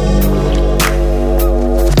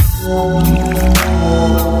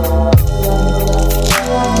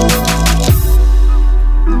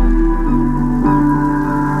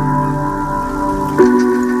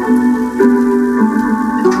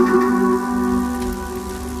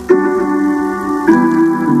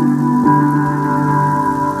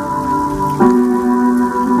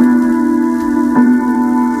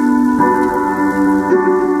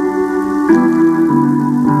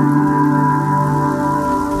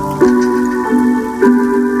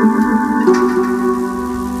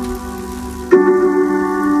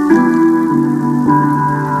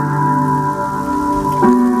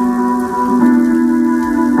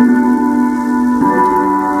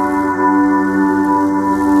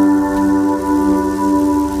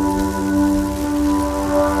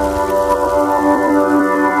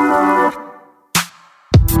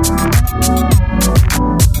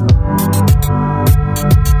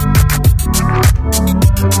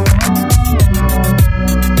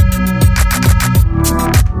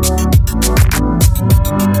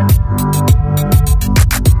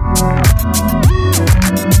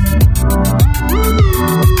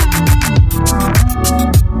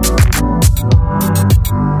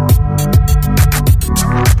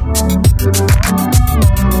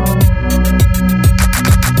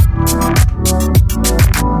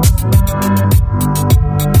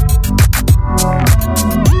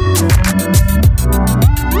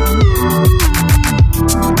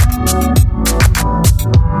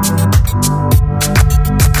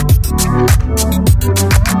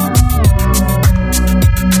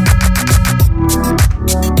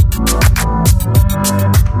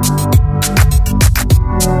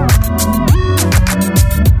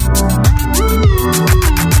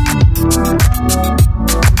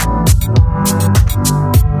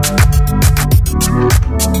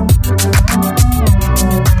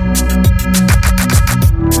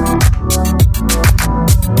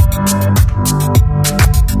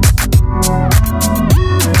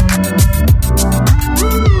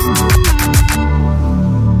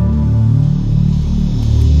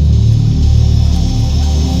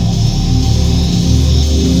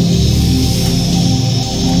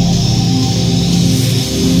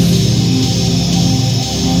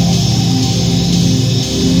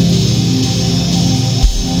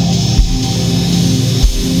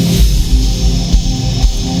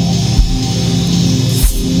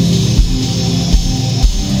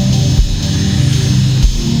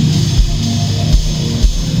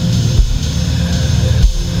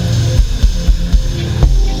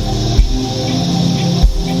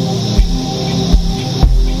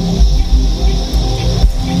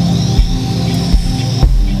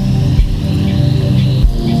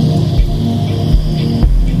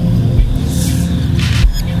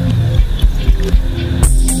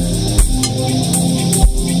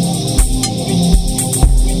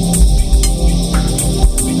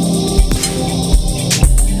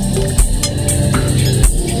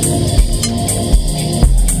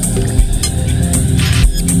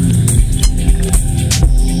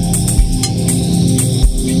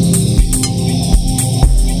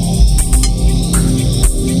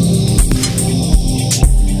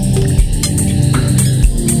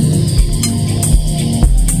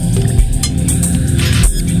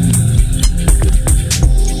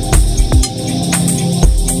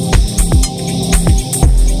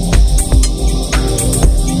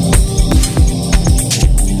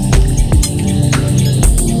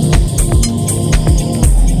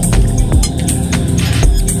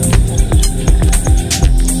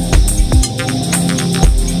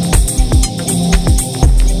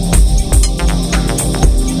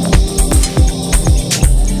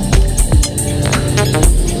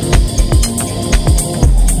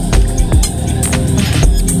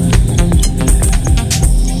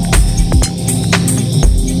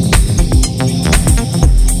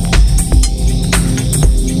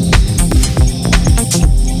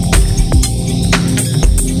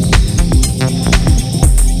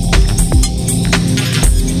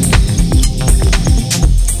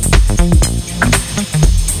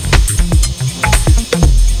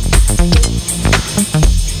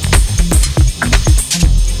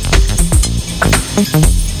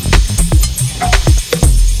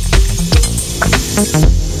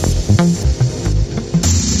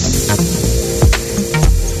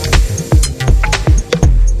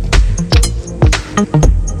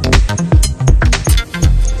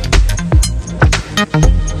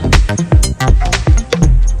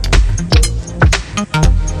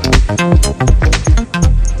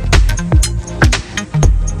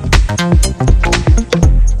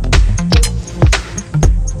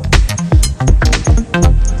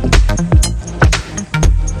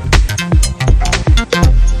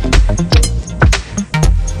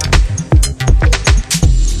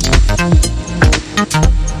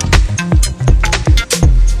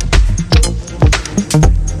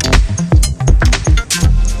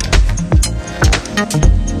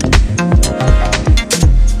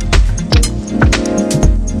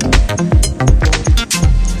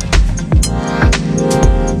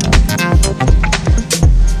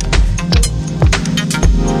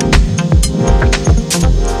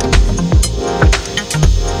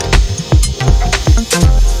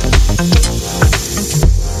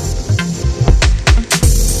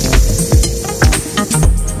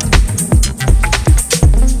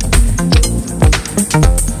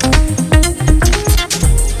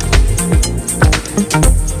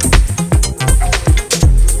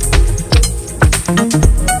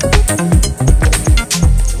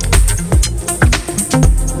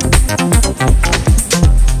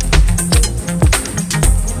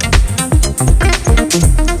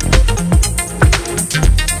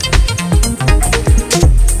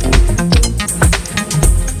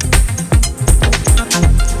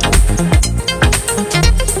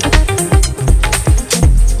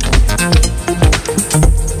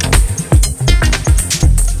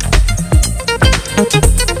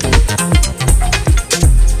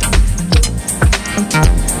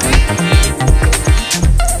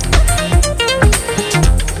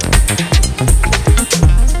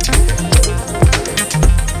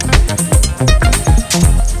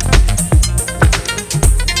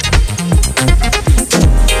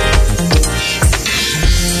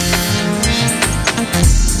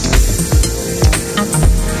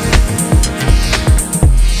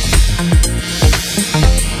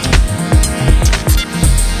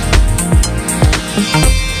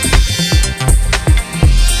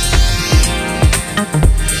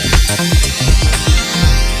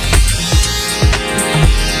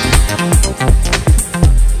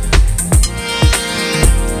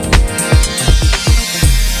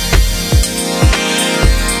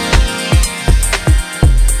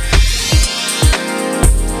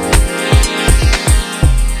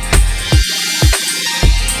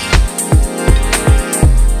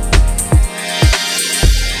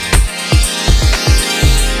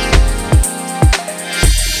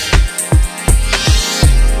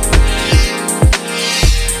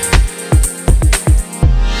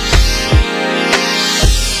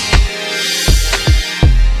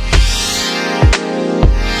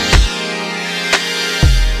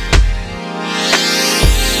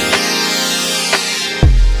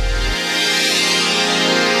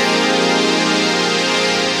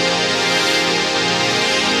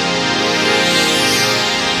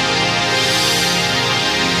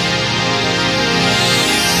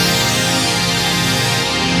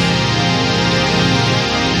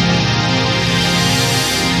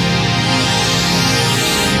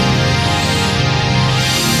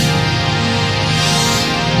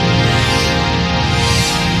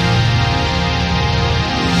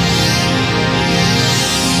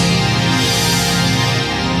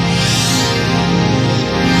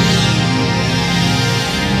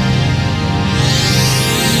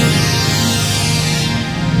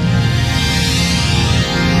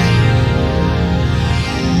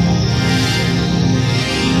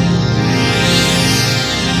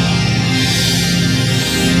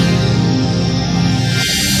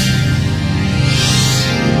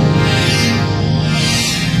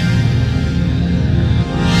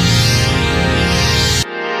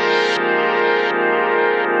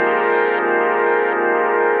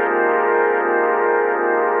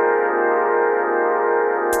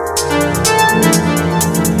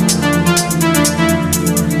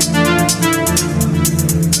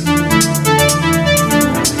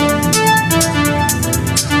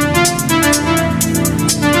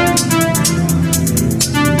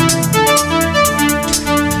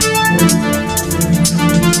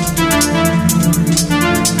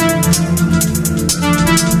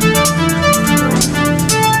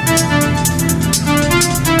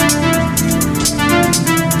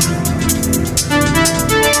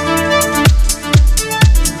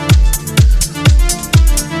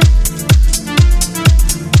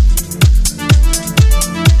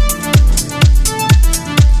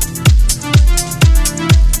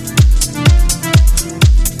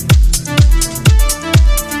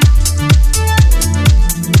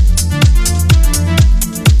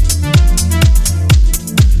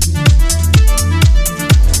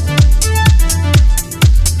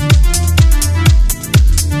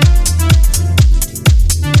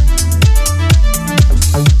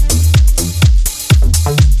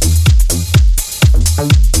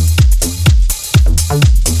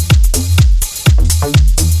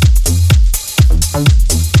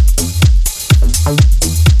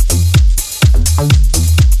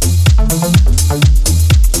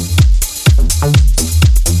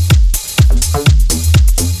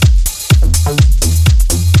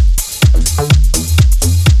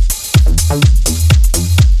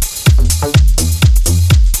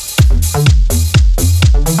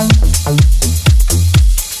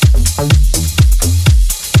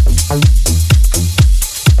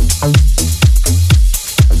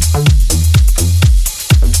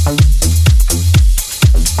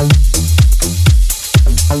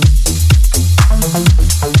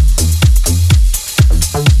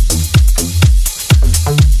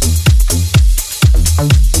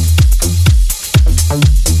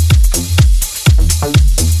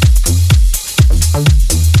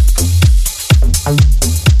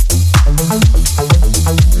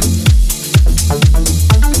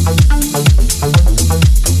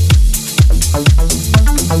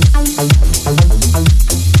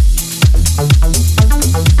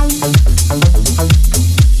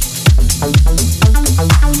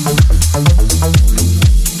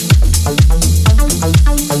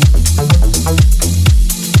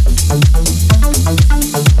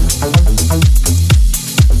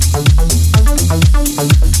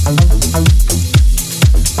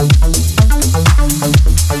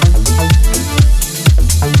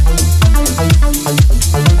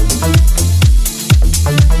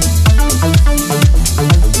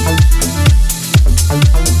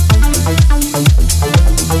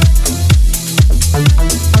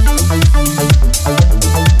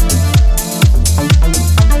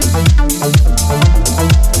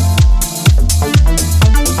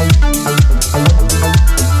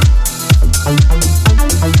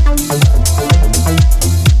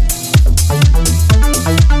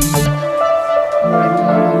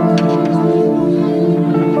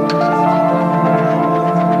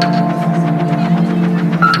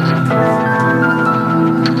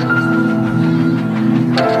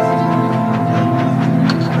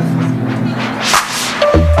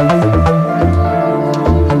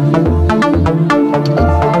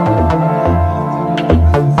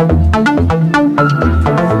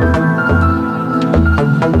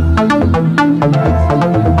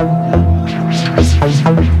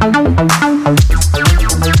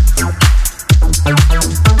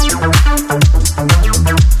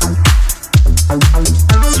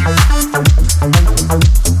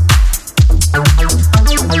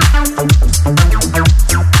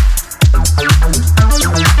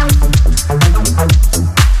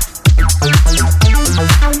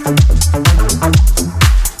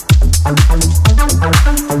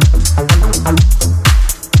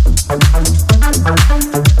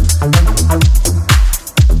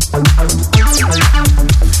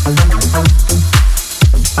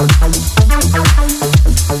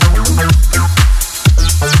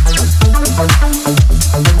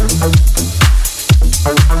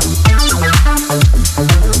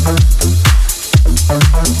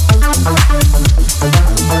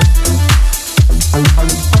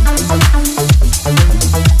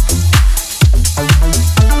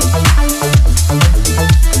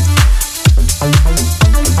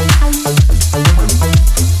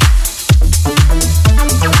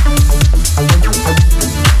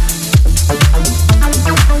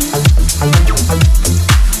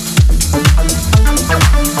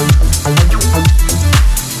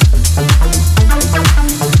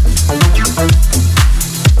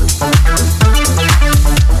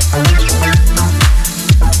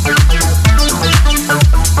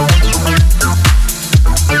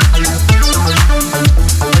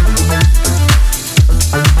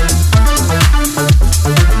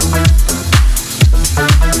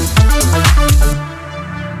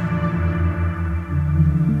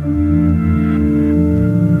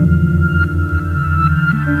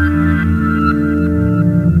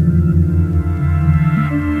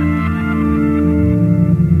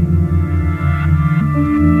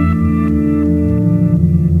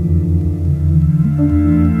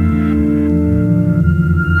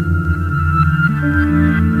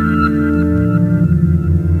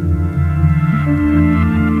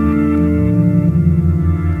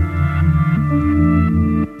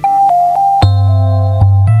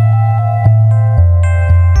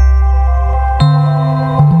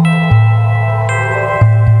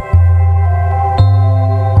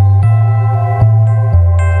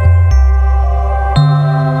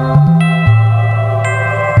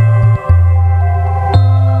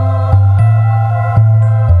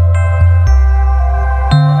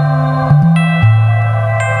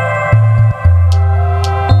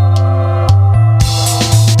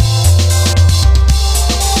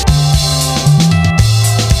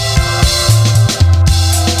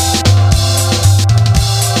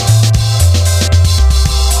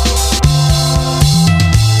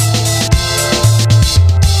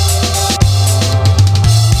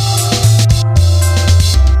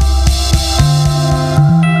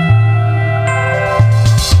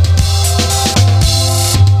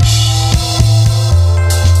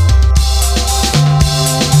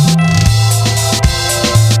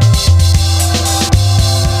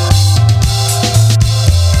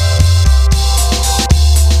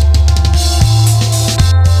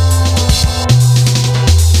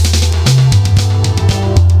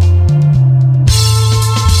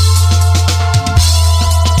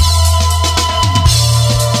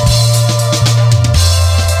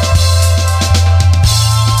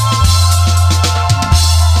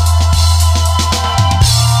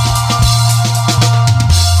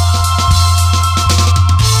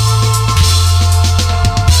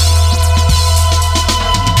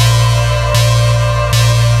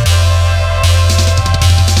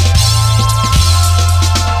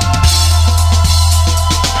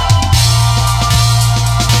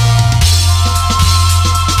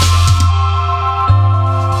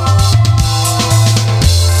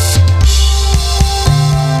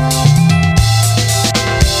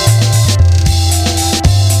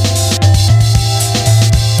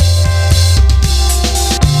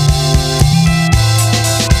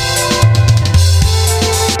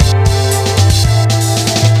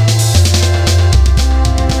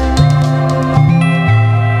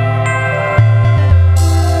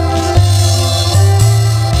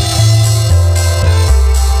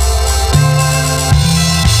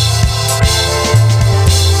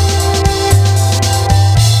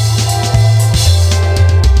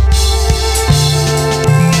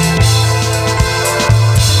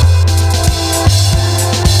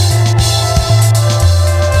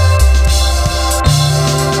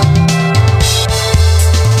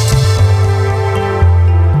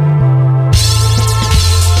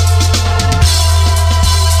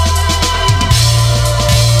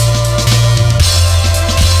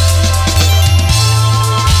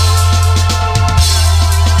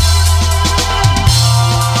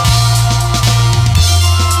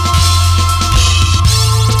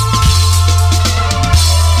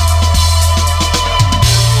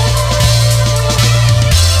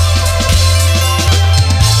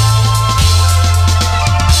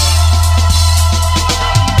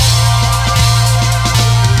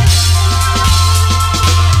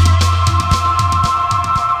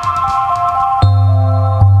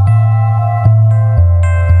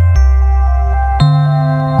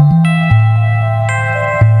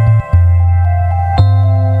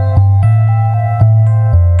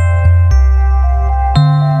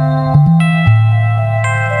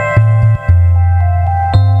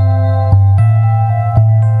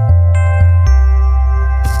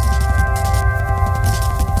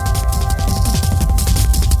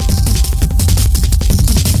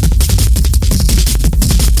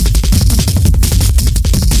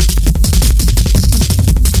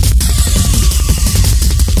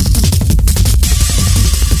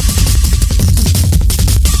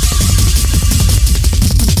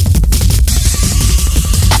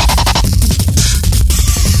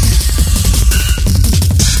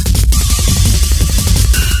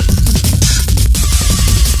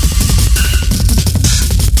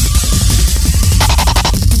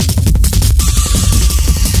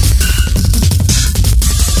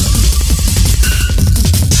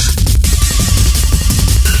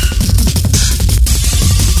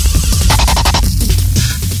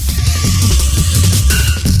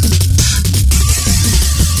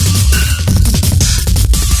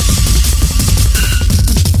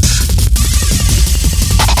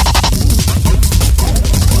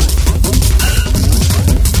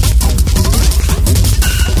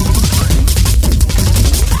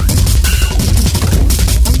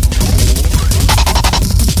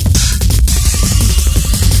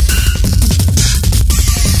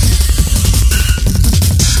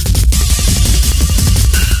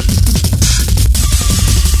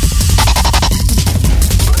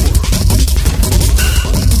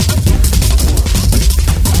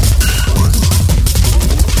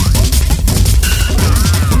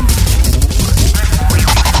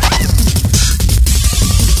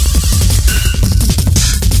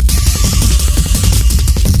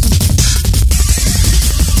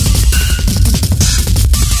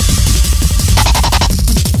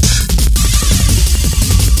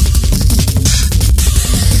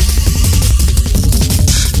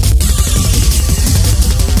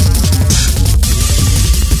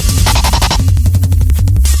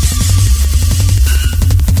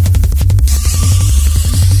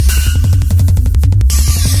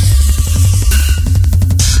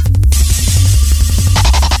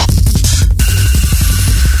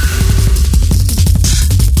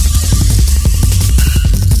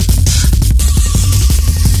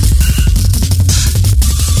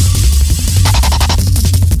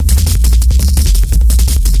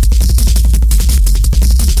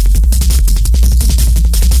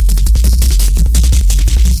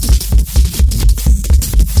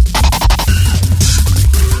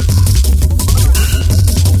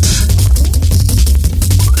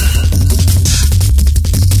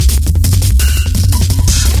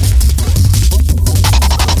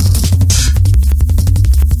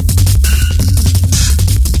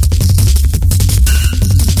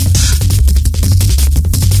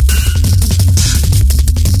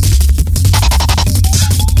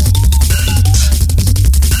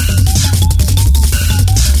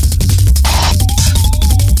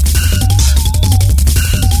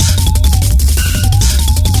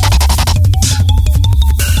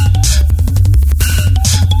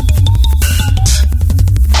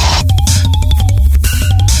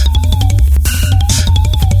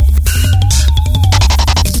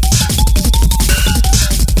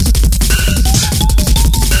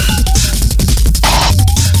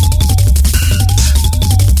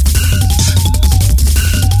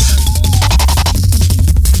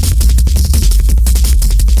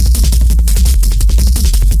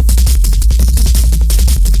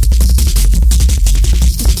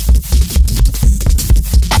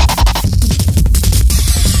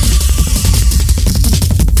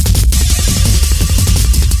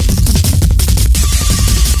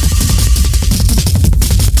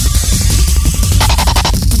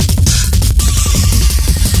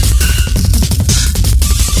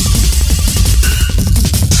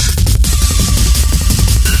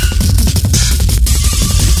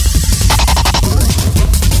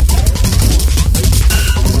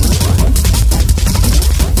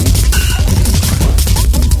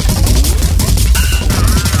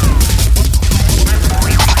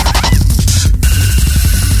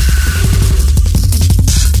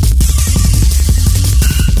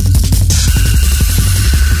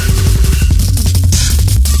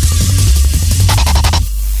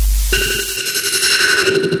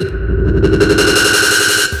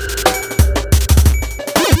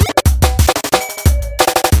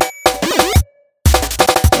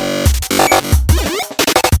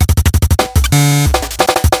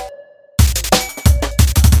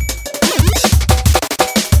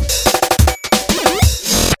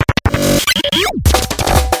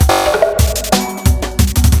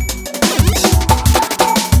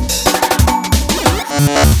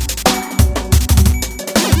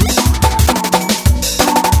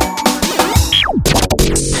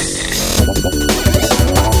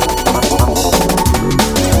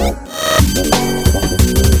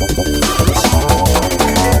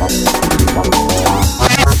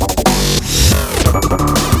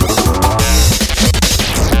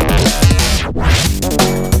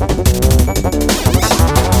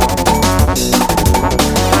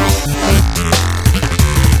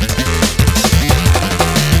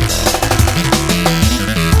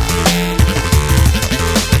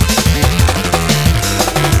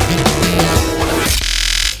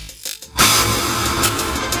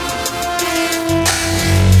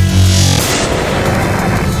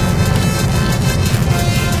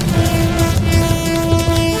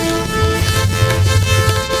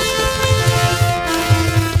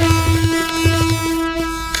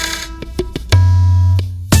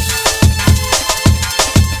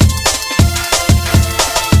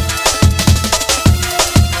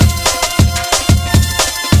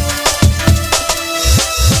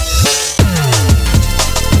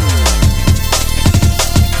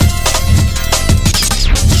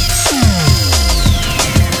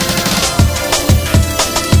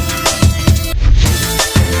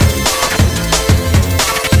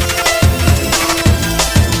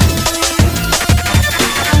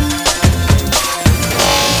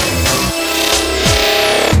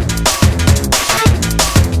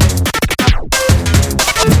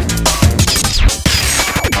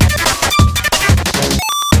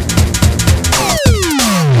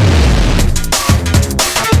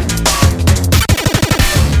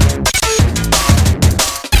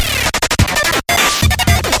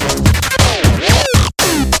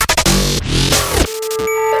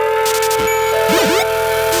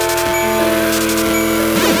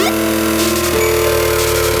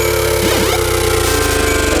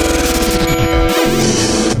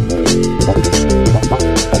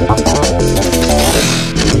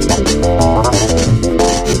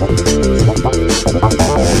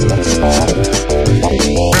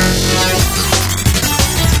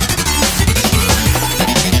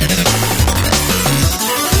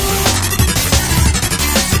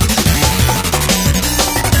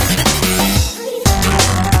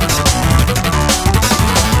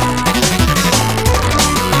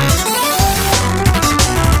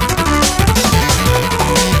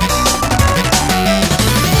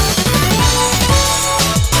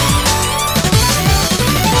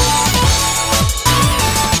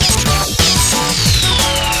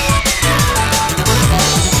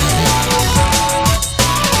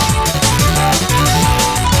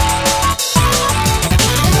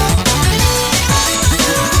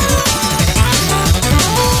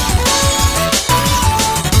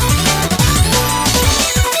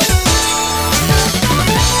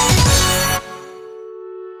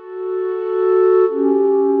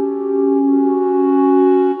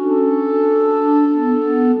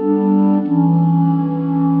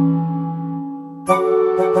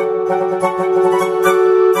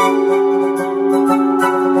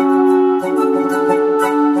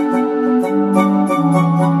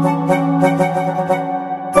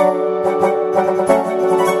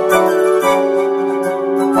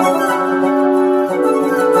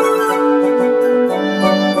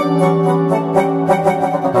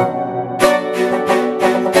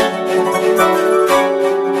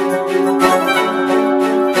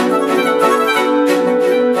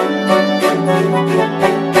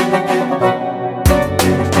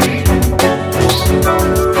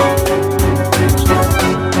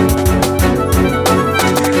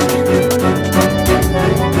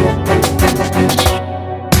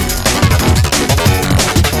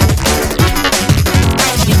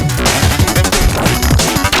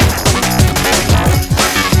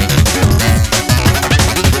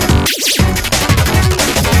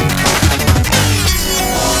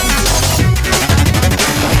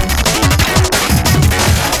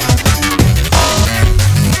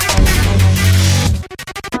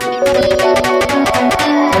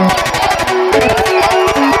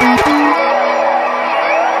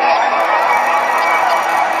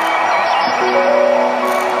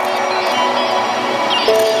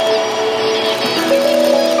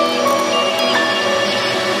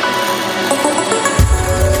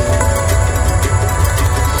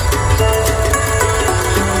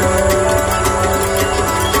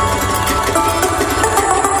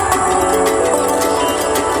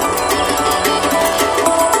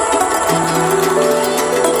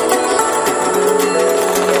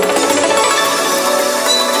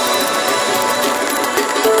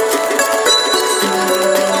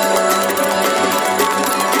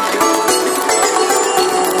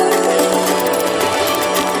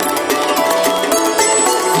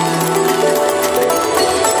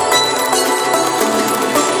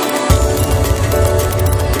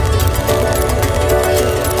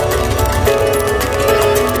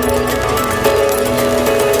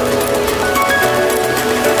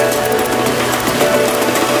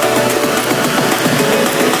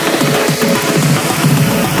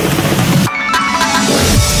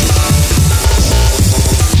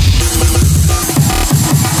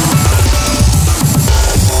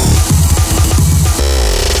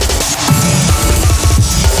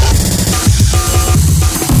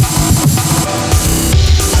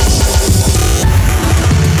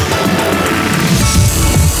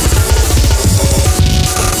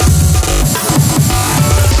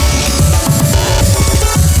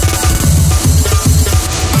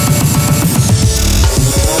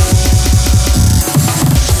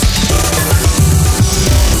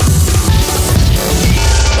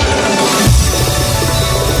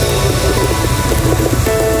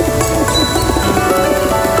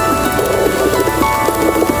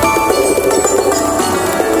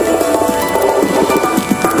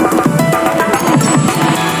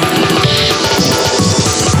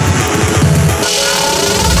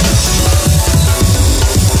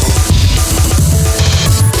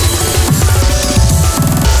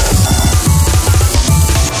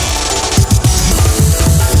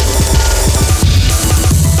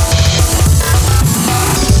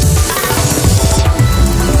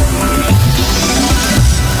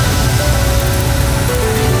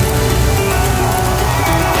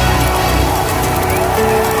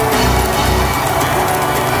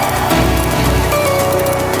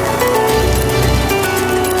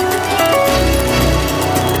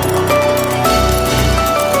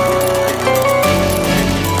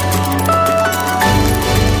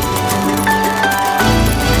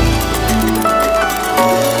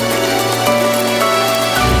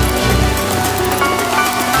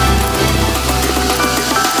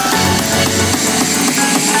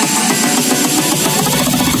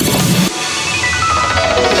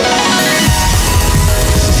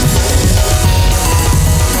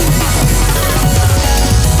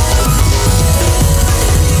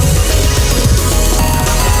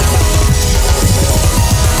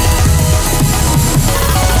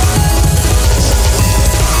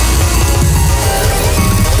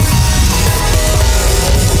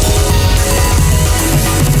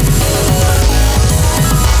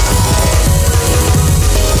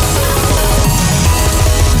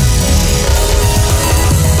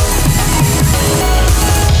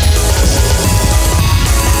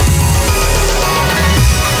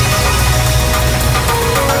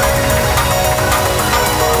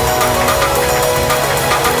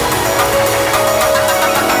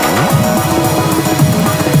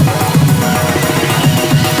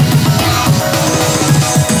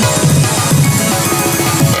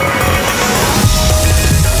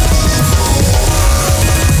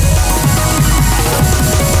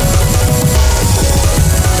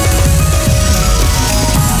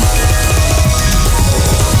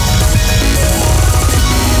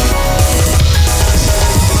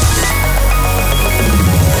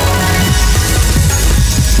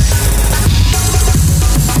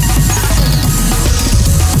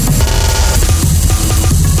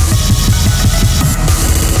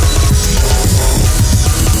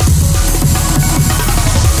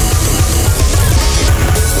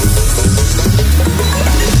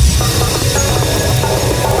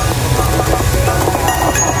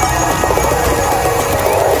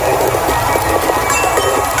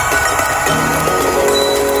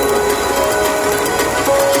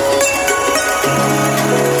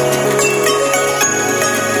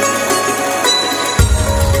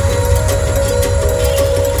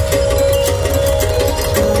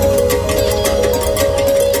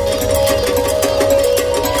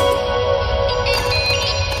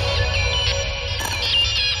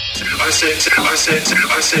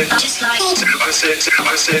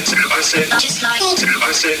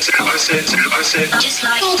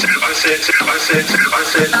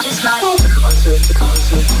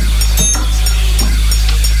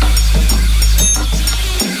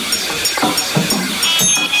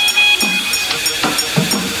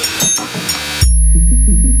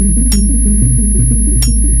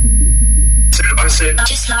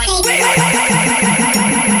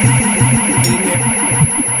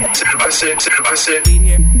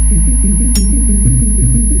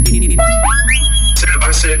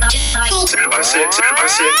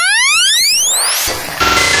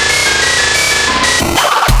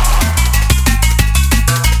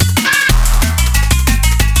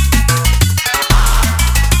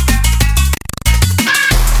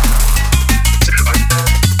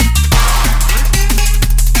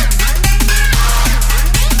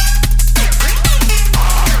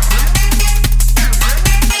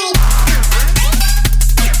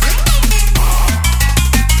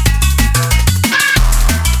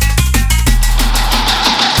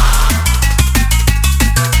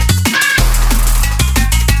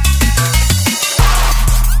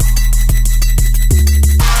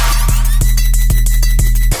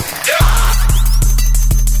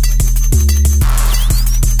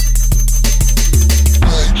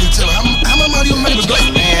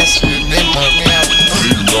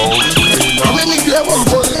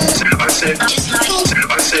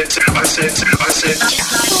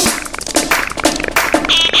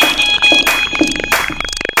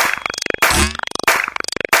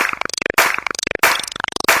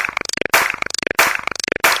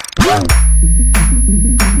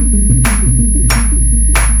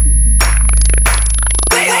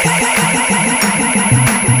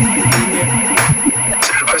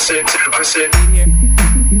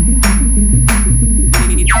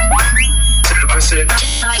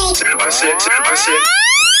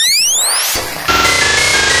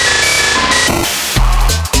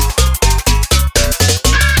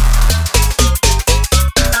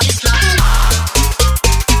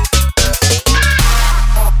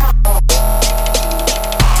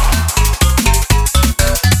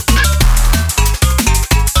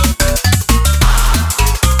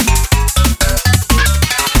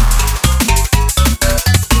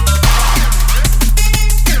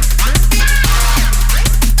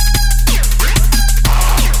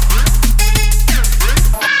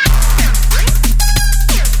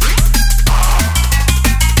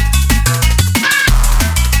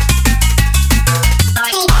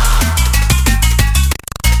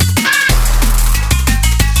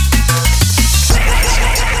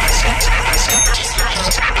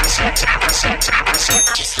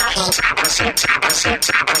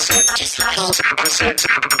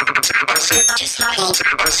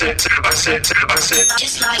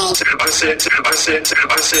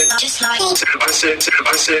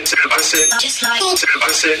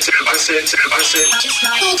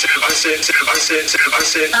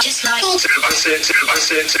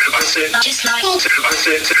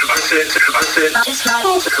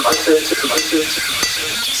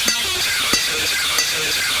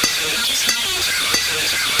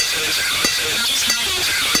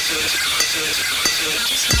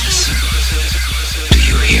 Do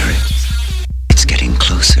you hear it? It's getting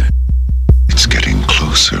closer. It's getting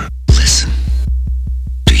closer. Listen.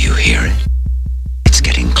 Do you hear it? It's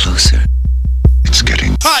getting closer. It's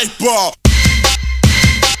getting hyper.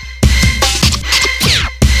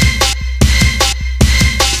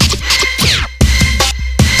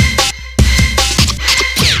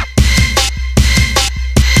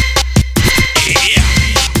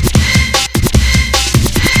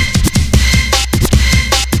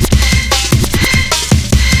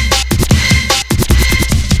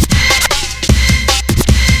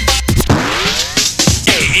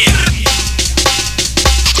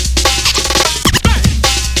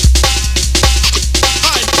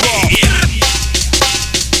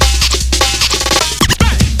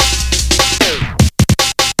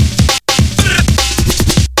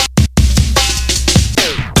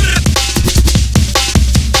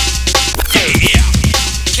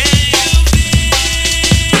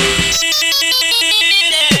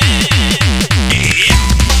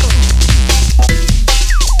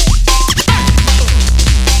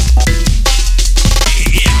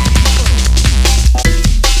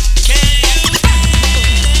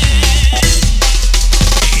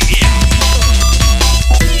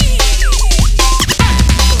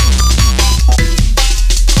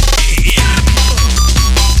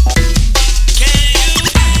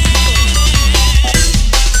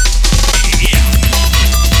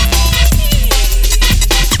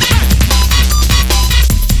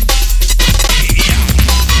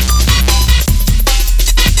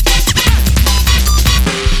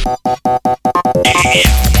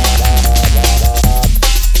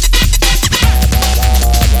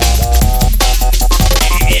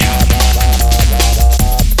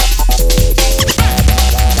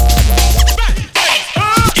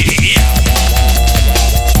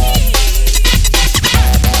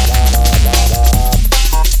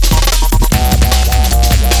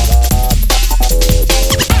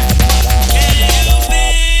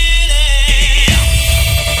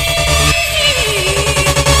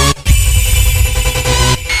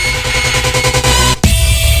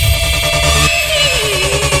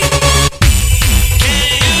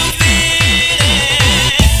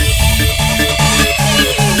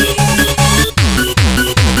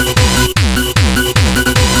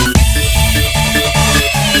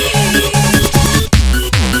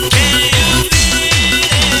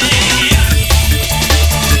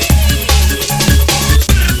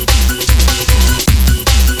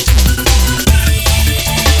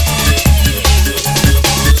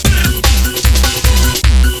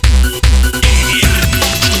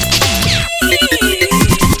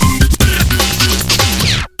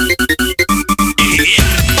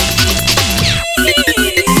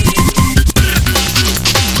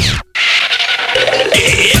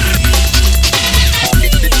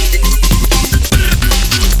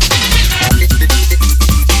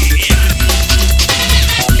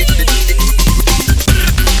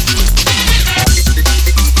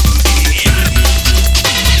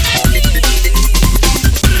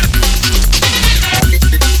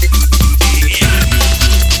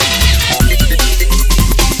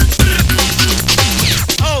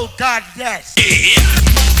 God, yes.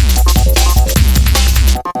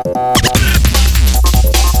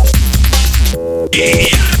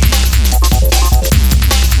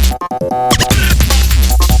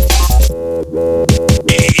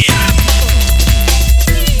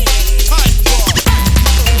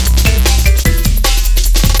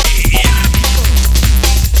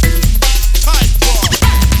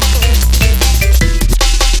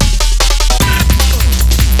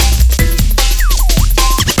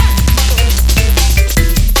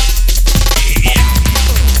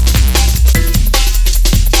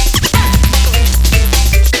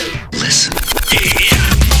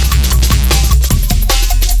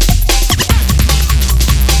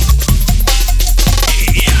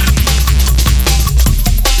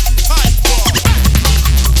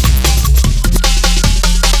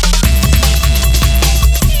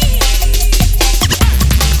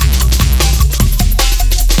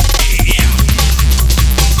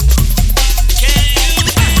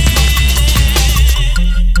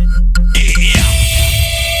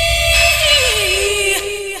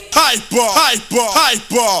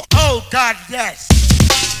 Hyper. Oh, God, yes.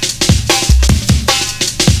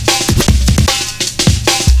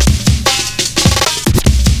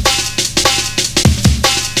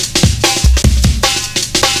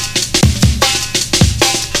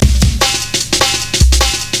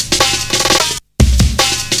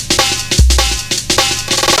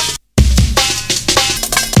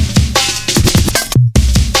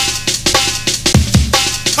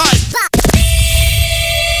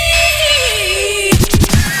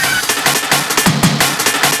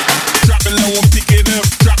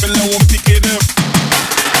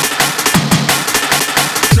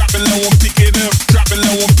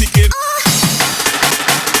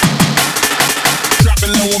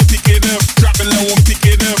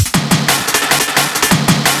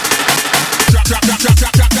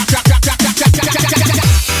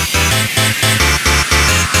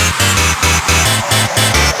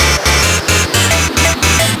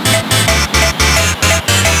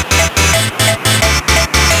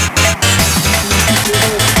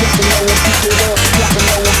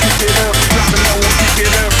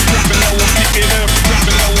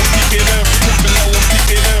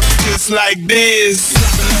 Like this.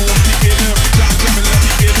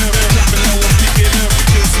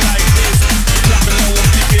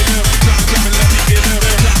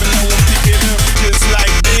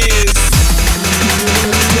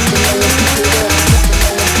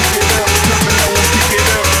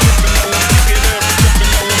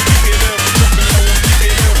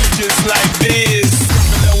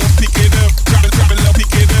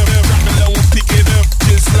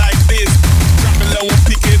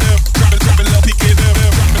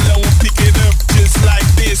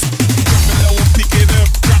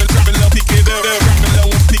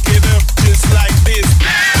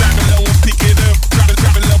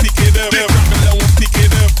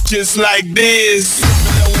 Just like this.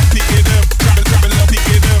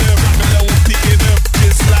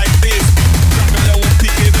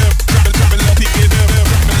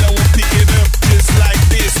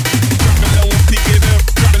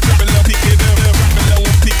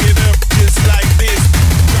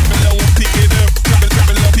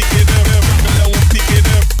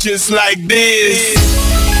 Just like this.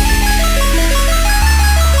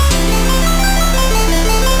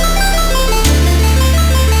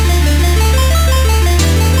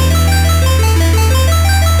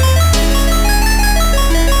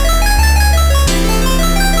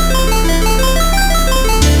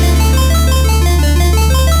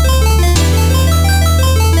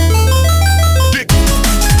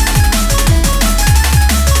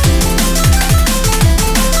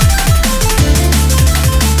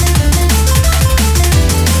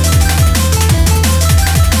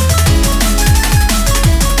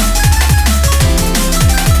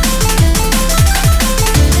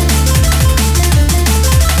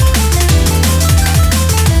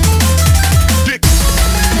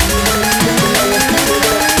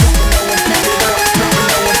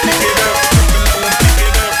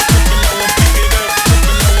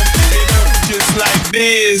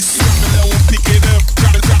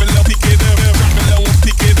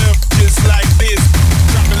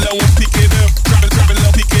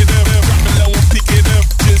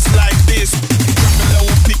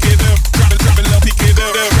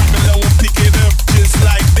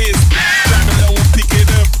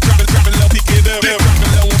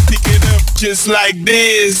 Just like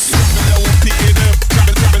this. Pick it up, drop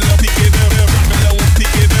it low, pick it up,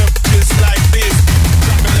 pick it up, just like this.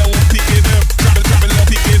 Pick it up, drop it low,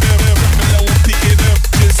 pick it up, pick it up,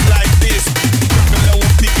 just like this.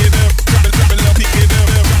 Pick it up, drop it low, pick it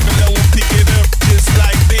up,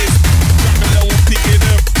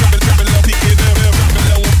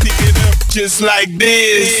 just like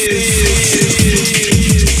this.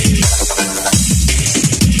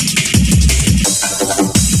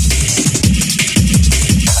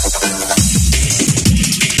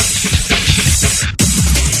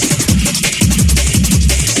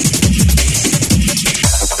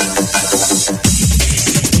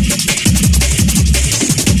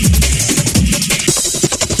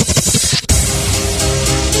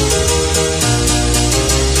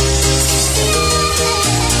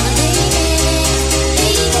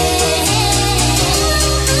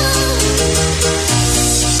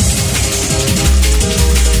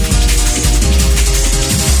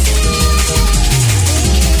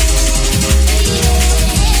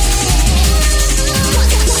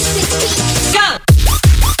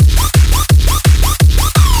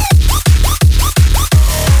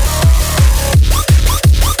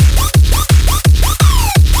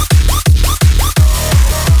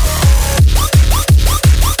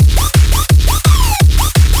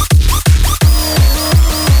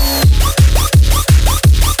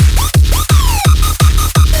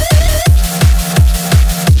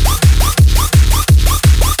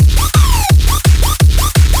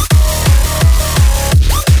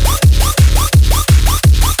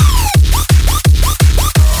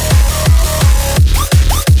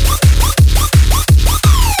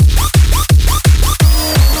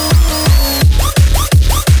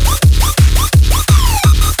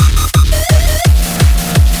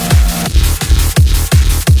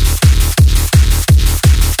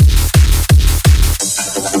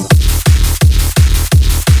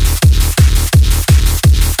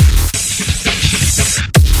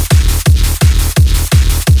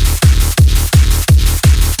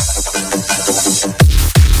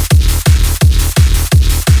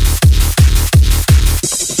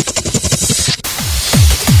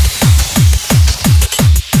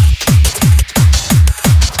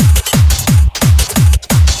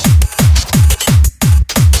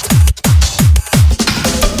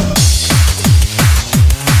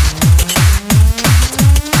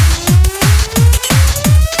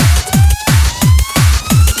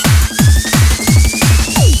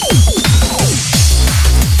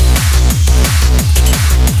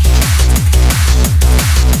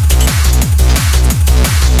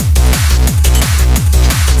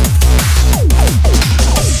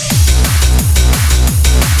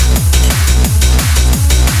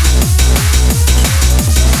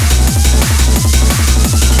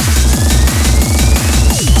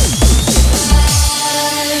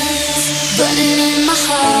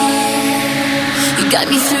 got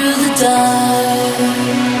me through the dark.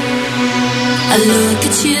 I look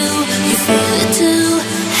at you, you feel it too.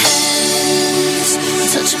 Hands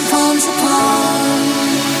touching palms apart,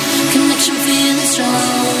 connection feeling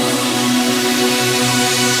strong.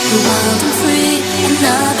 We're wild and free, and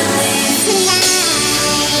I believe tonight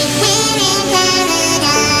we're in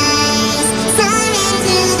paradise. Soaring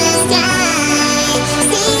through the sky,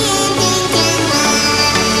 seeing pink and white.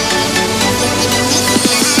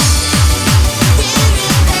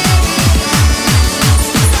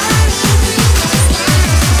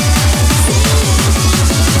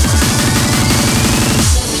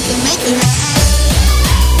 We can make it right.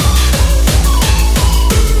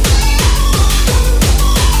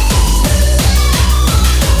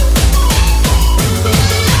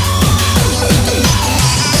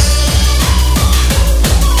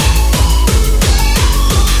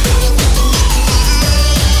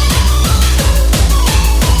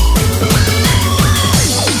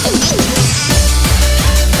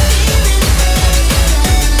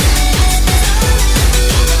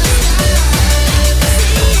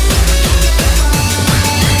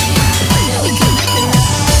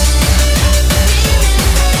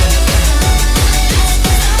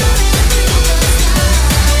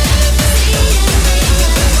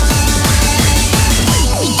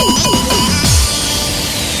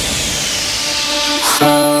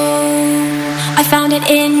 I found it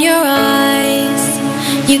in your eyes.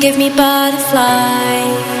 You give me butterflies.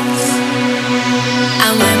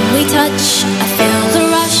 And when we touch, I feel the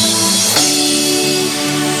rush,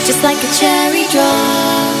 just like a cherry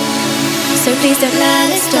drop. So please don't let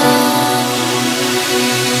it stop.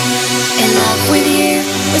 In love with you,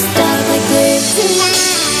 we're stuck like glue. Tonight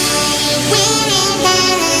we're in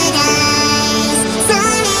paradise.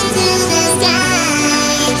 Soaring through the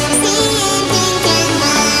sky, seeing pink and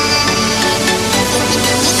white.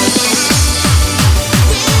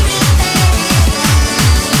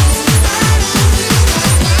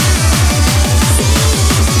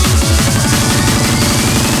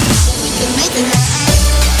 We can make it right.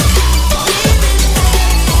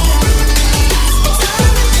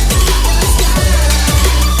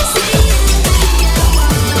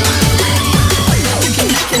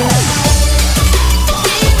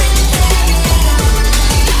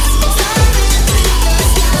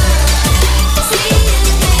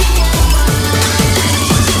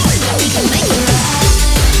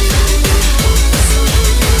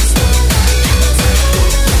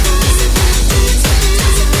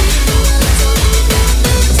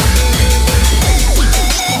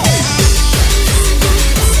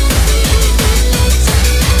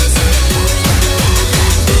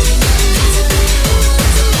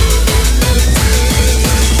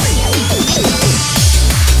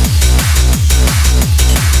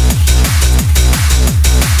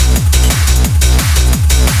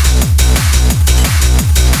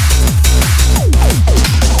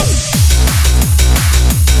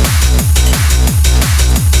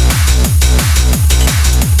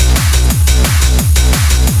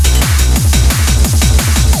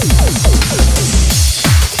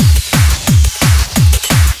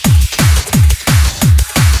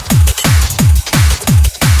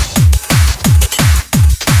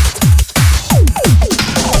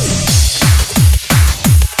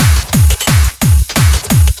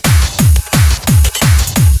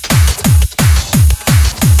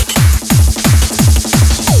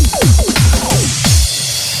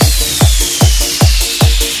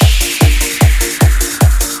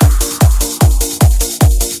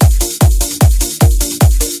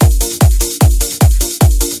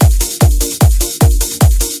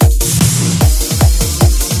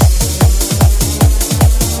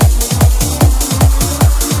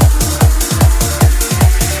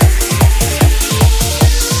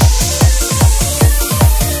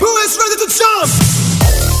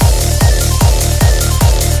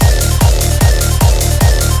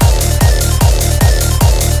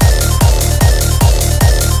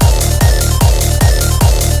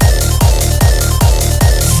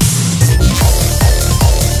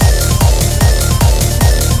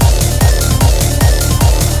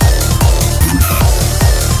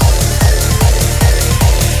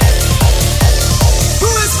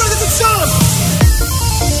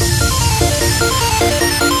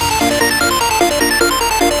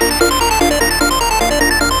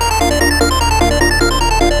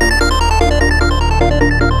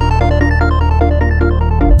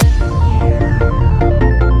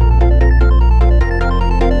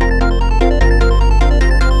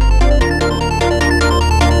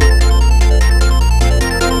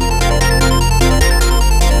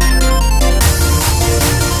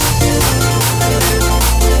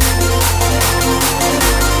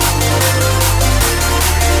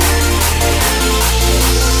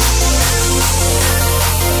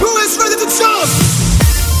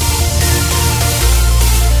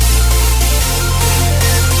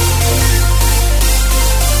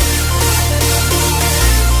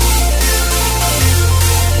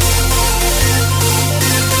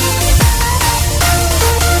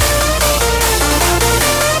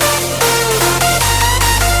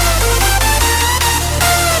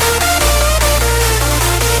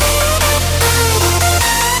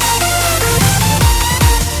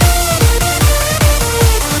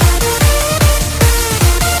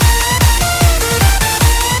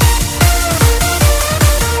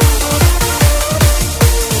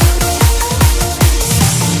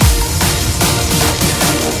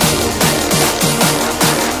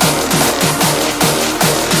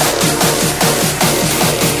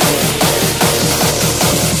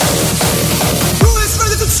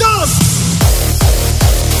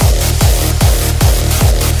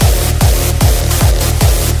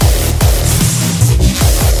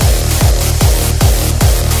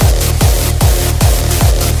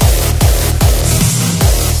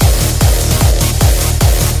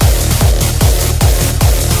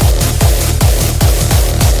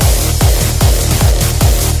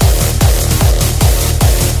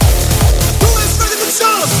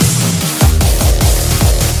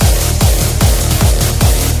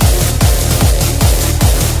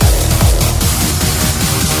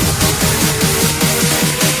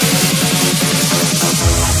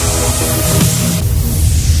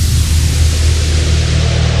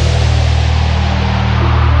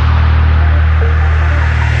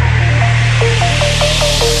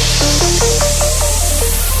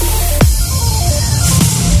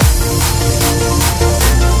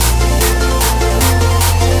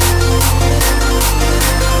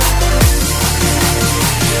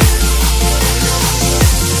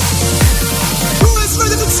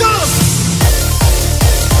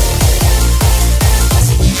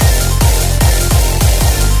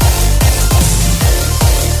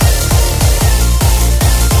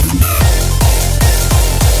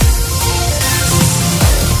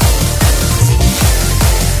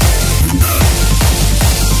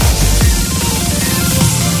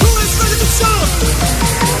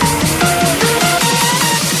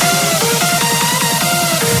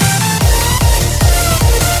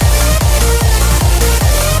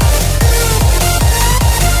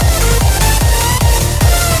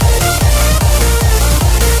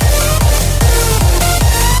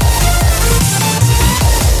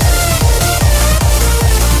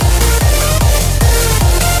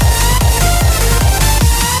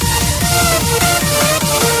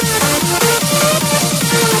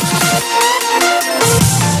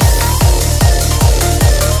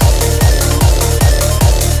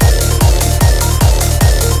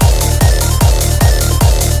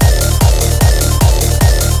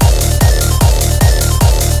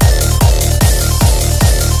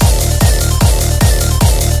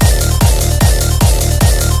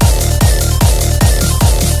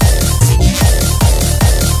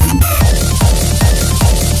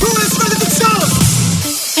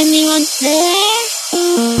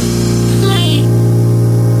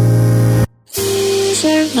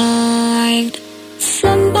 survived.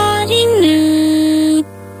 Somebody knew.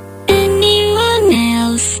 Anyone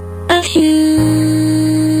else of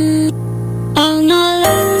you? On a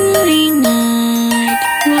lonely night,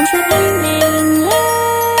 once a burning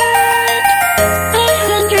light,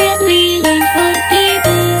 100 million would be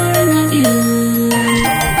born of you.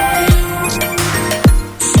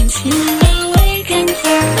 Since you awakened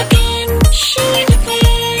her again, she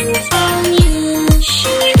depends on you.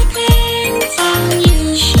 She depends on you.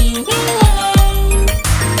 She will.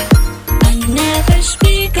 I never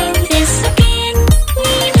speak of this again.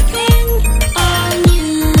 We depend on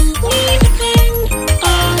you. We depend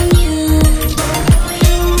on you.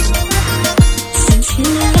 Since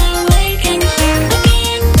you awakened her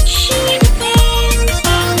again, she depends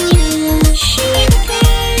on you. She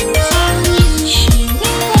depends on you. She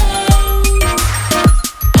will.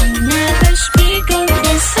 I never speak of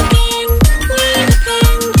this again. We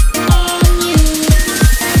depend on you.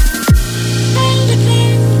 I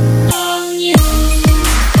depend on you.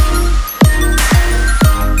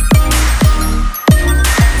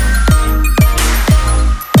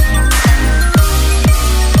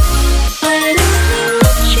 I don't know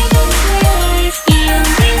much about life beyond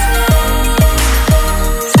these walls.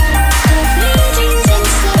 Of meetings and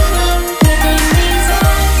sorrow within these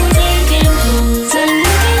unforsaken halls. And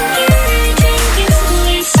looking curating his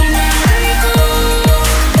voice in every call.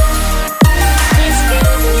 This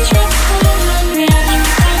privilege of fallen ready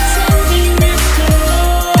find something after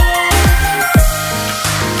all.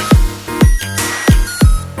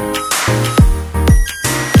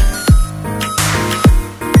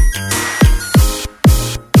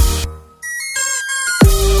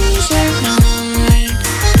 Survived.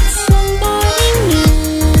 Somebody knew.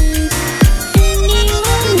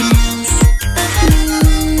 Anyone else of you?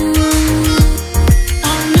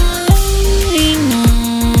 On a lonely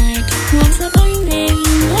night, once a blinding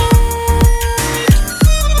light,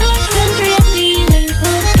 100 million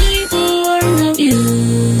would be born of you.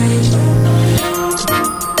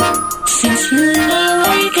 Since you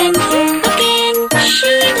awakened her again,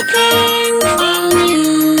 she depends on you.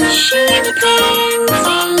 She depends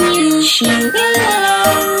on you. She will.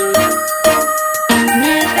 I'll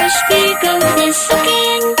never speak of this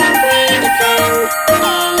again. We depend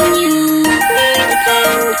on you. We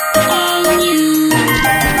depend on you.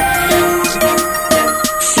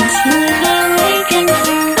 Since you awakened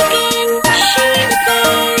her again, she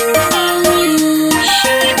depends on you.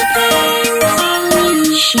 She depends on you.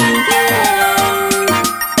 She will.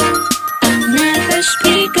 I'll never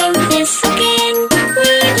speak of this again. We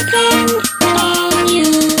depend on you.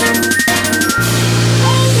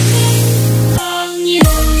 I depend on you.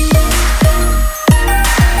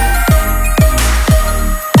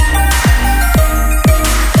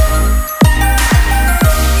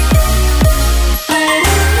 I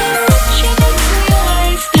don't know much about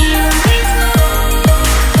life beyond these walls.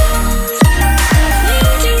 Of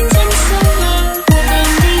meetings and sorrow within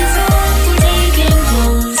these unforsaken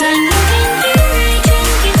halls. And looking curating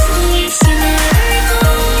his voice in every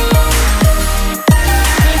call.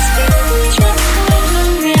 This privilege of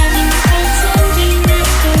fallen ready find something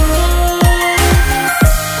after all.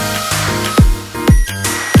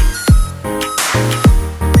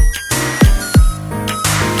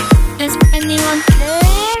 Is anyone there?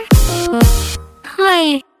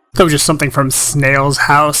 Hi. That was just something from Snail's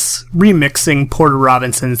House, remixing Porter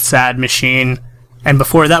Robinson's Sad Machine. And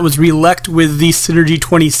before that was Relect with the Synergy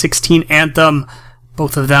 2016 anthem.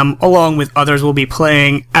 Both of them, along with others, will be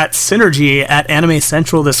playing at Synergy at Anime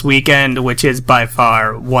Central this weekend, which is by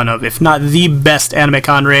far one of, if not the best anime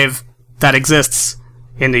con rave that exists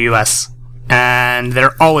in the US. And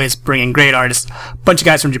they're always bringing great artists. Bunch of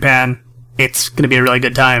guys from Japan. It's going to be a really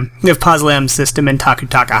good time. We have Pazlam System and Taku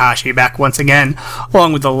Takahashi back once again,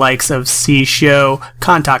 along with the likes of C-Show,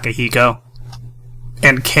 Kan Takahiko,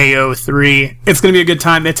 and KO3. It's going to be a good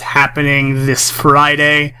time. It's happening this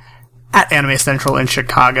Friday at Anime Central in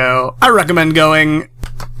Chicago. I recommend going.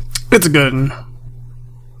 It's a good one.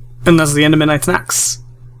 And that's the end of Midnight Snacks.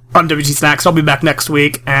 I'm WT Snacks. I'll be back next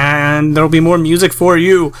week, and there'll be more music for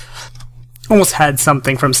you. Almost had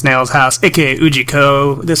something from Snail's House, aka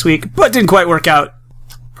Ujiko, this week, but didn't quite work out.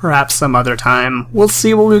 Perhaps some other time. We'll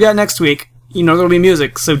see what we got next week. You know there'll be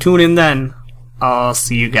music, so tune in then. I'll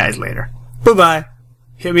see you guys later. Bye-bye.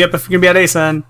 Hit me up if you're gonna be at ASUN.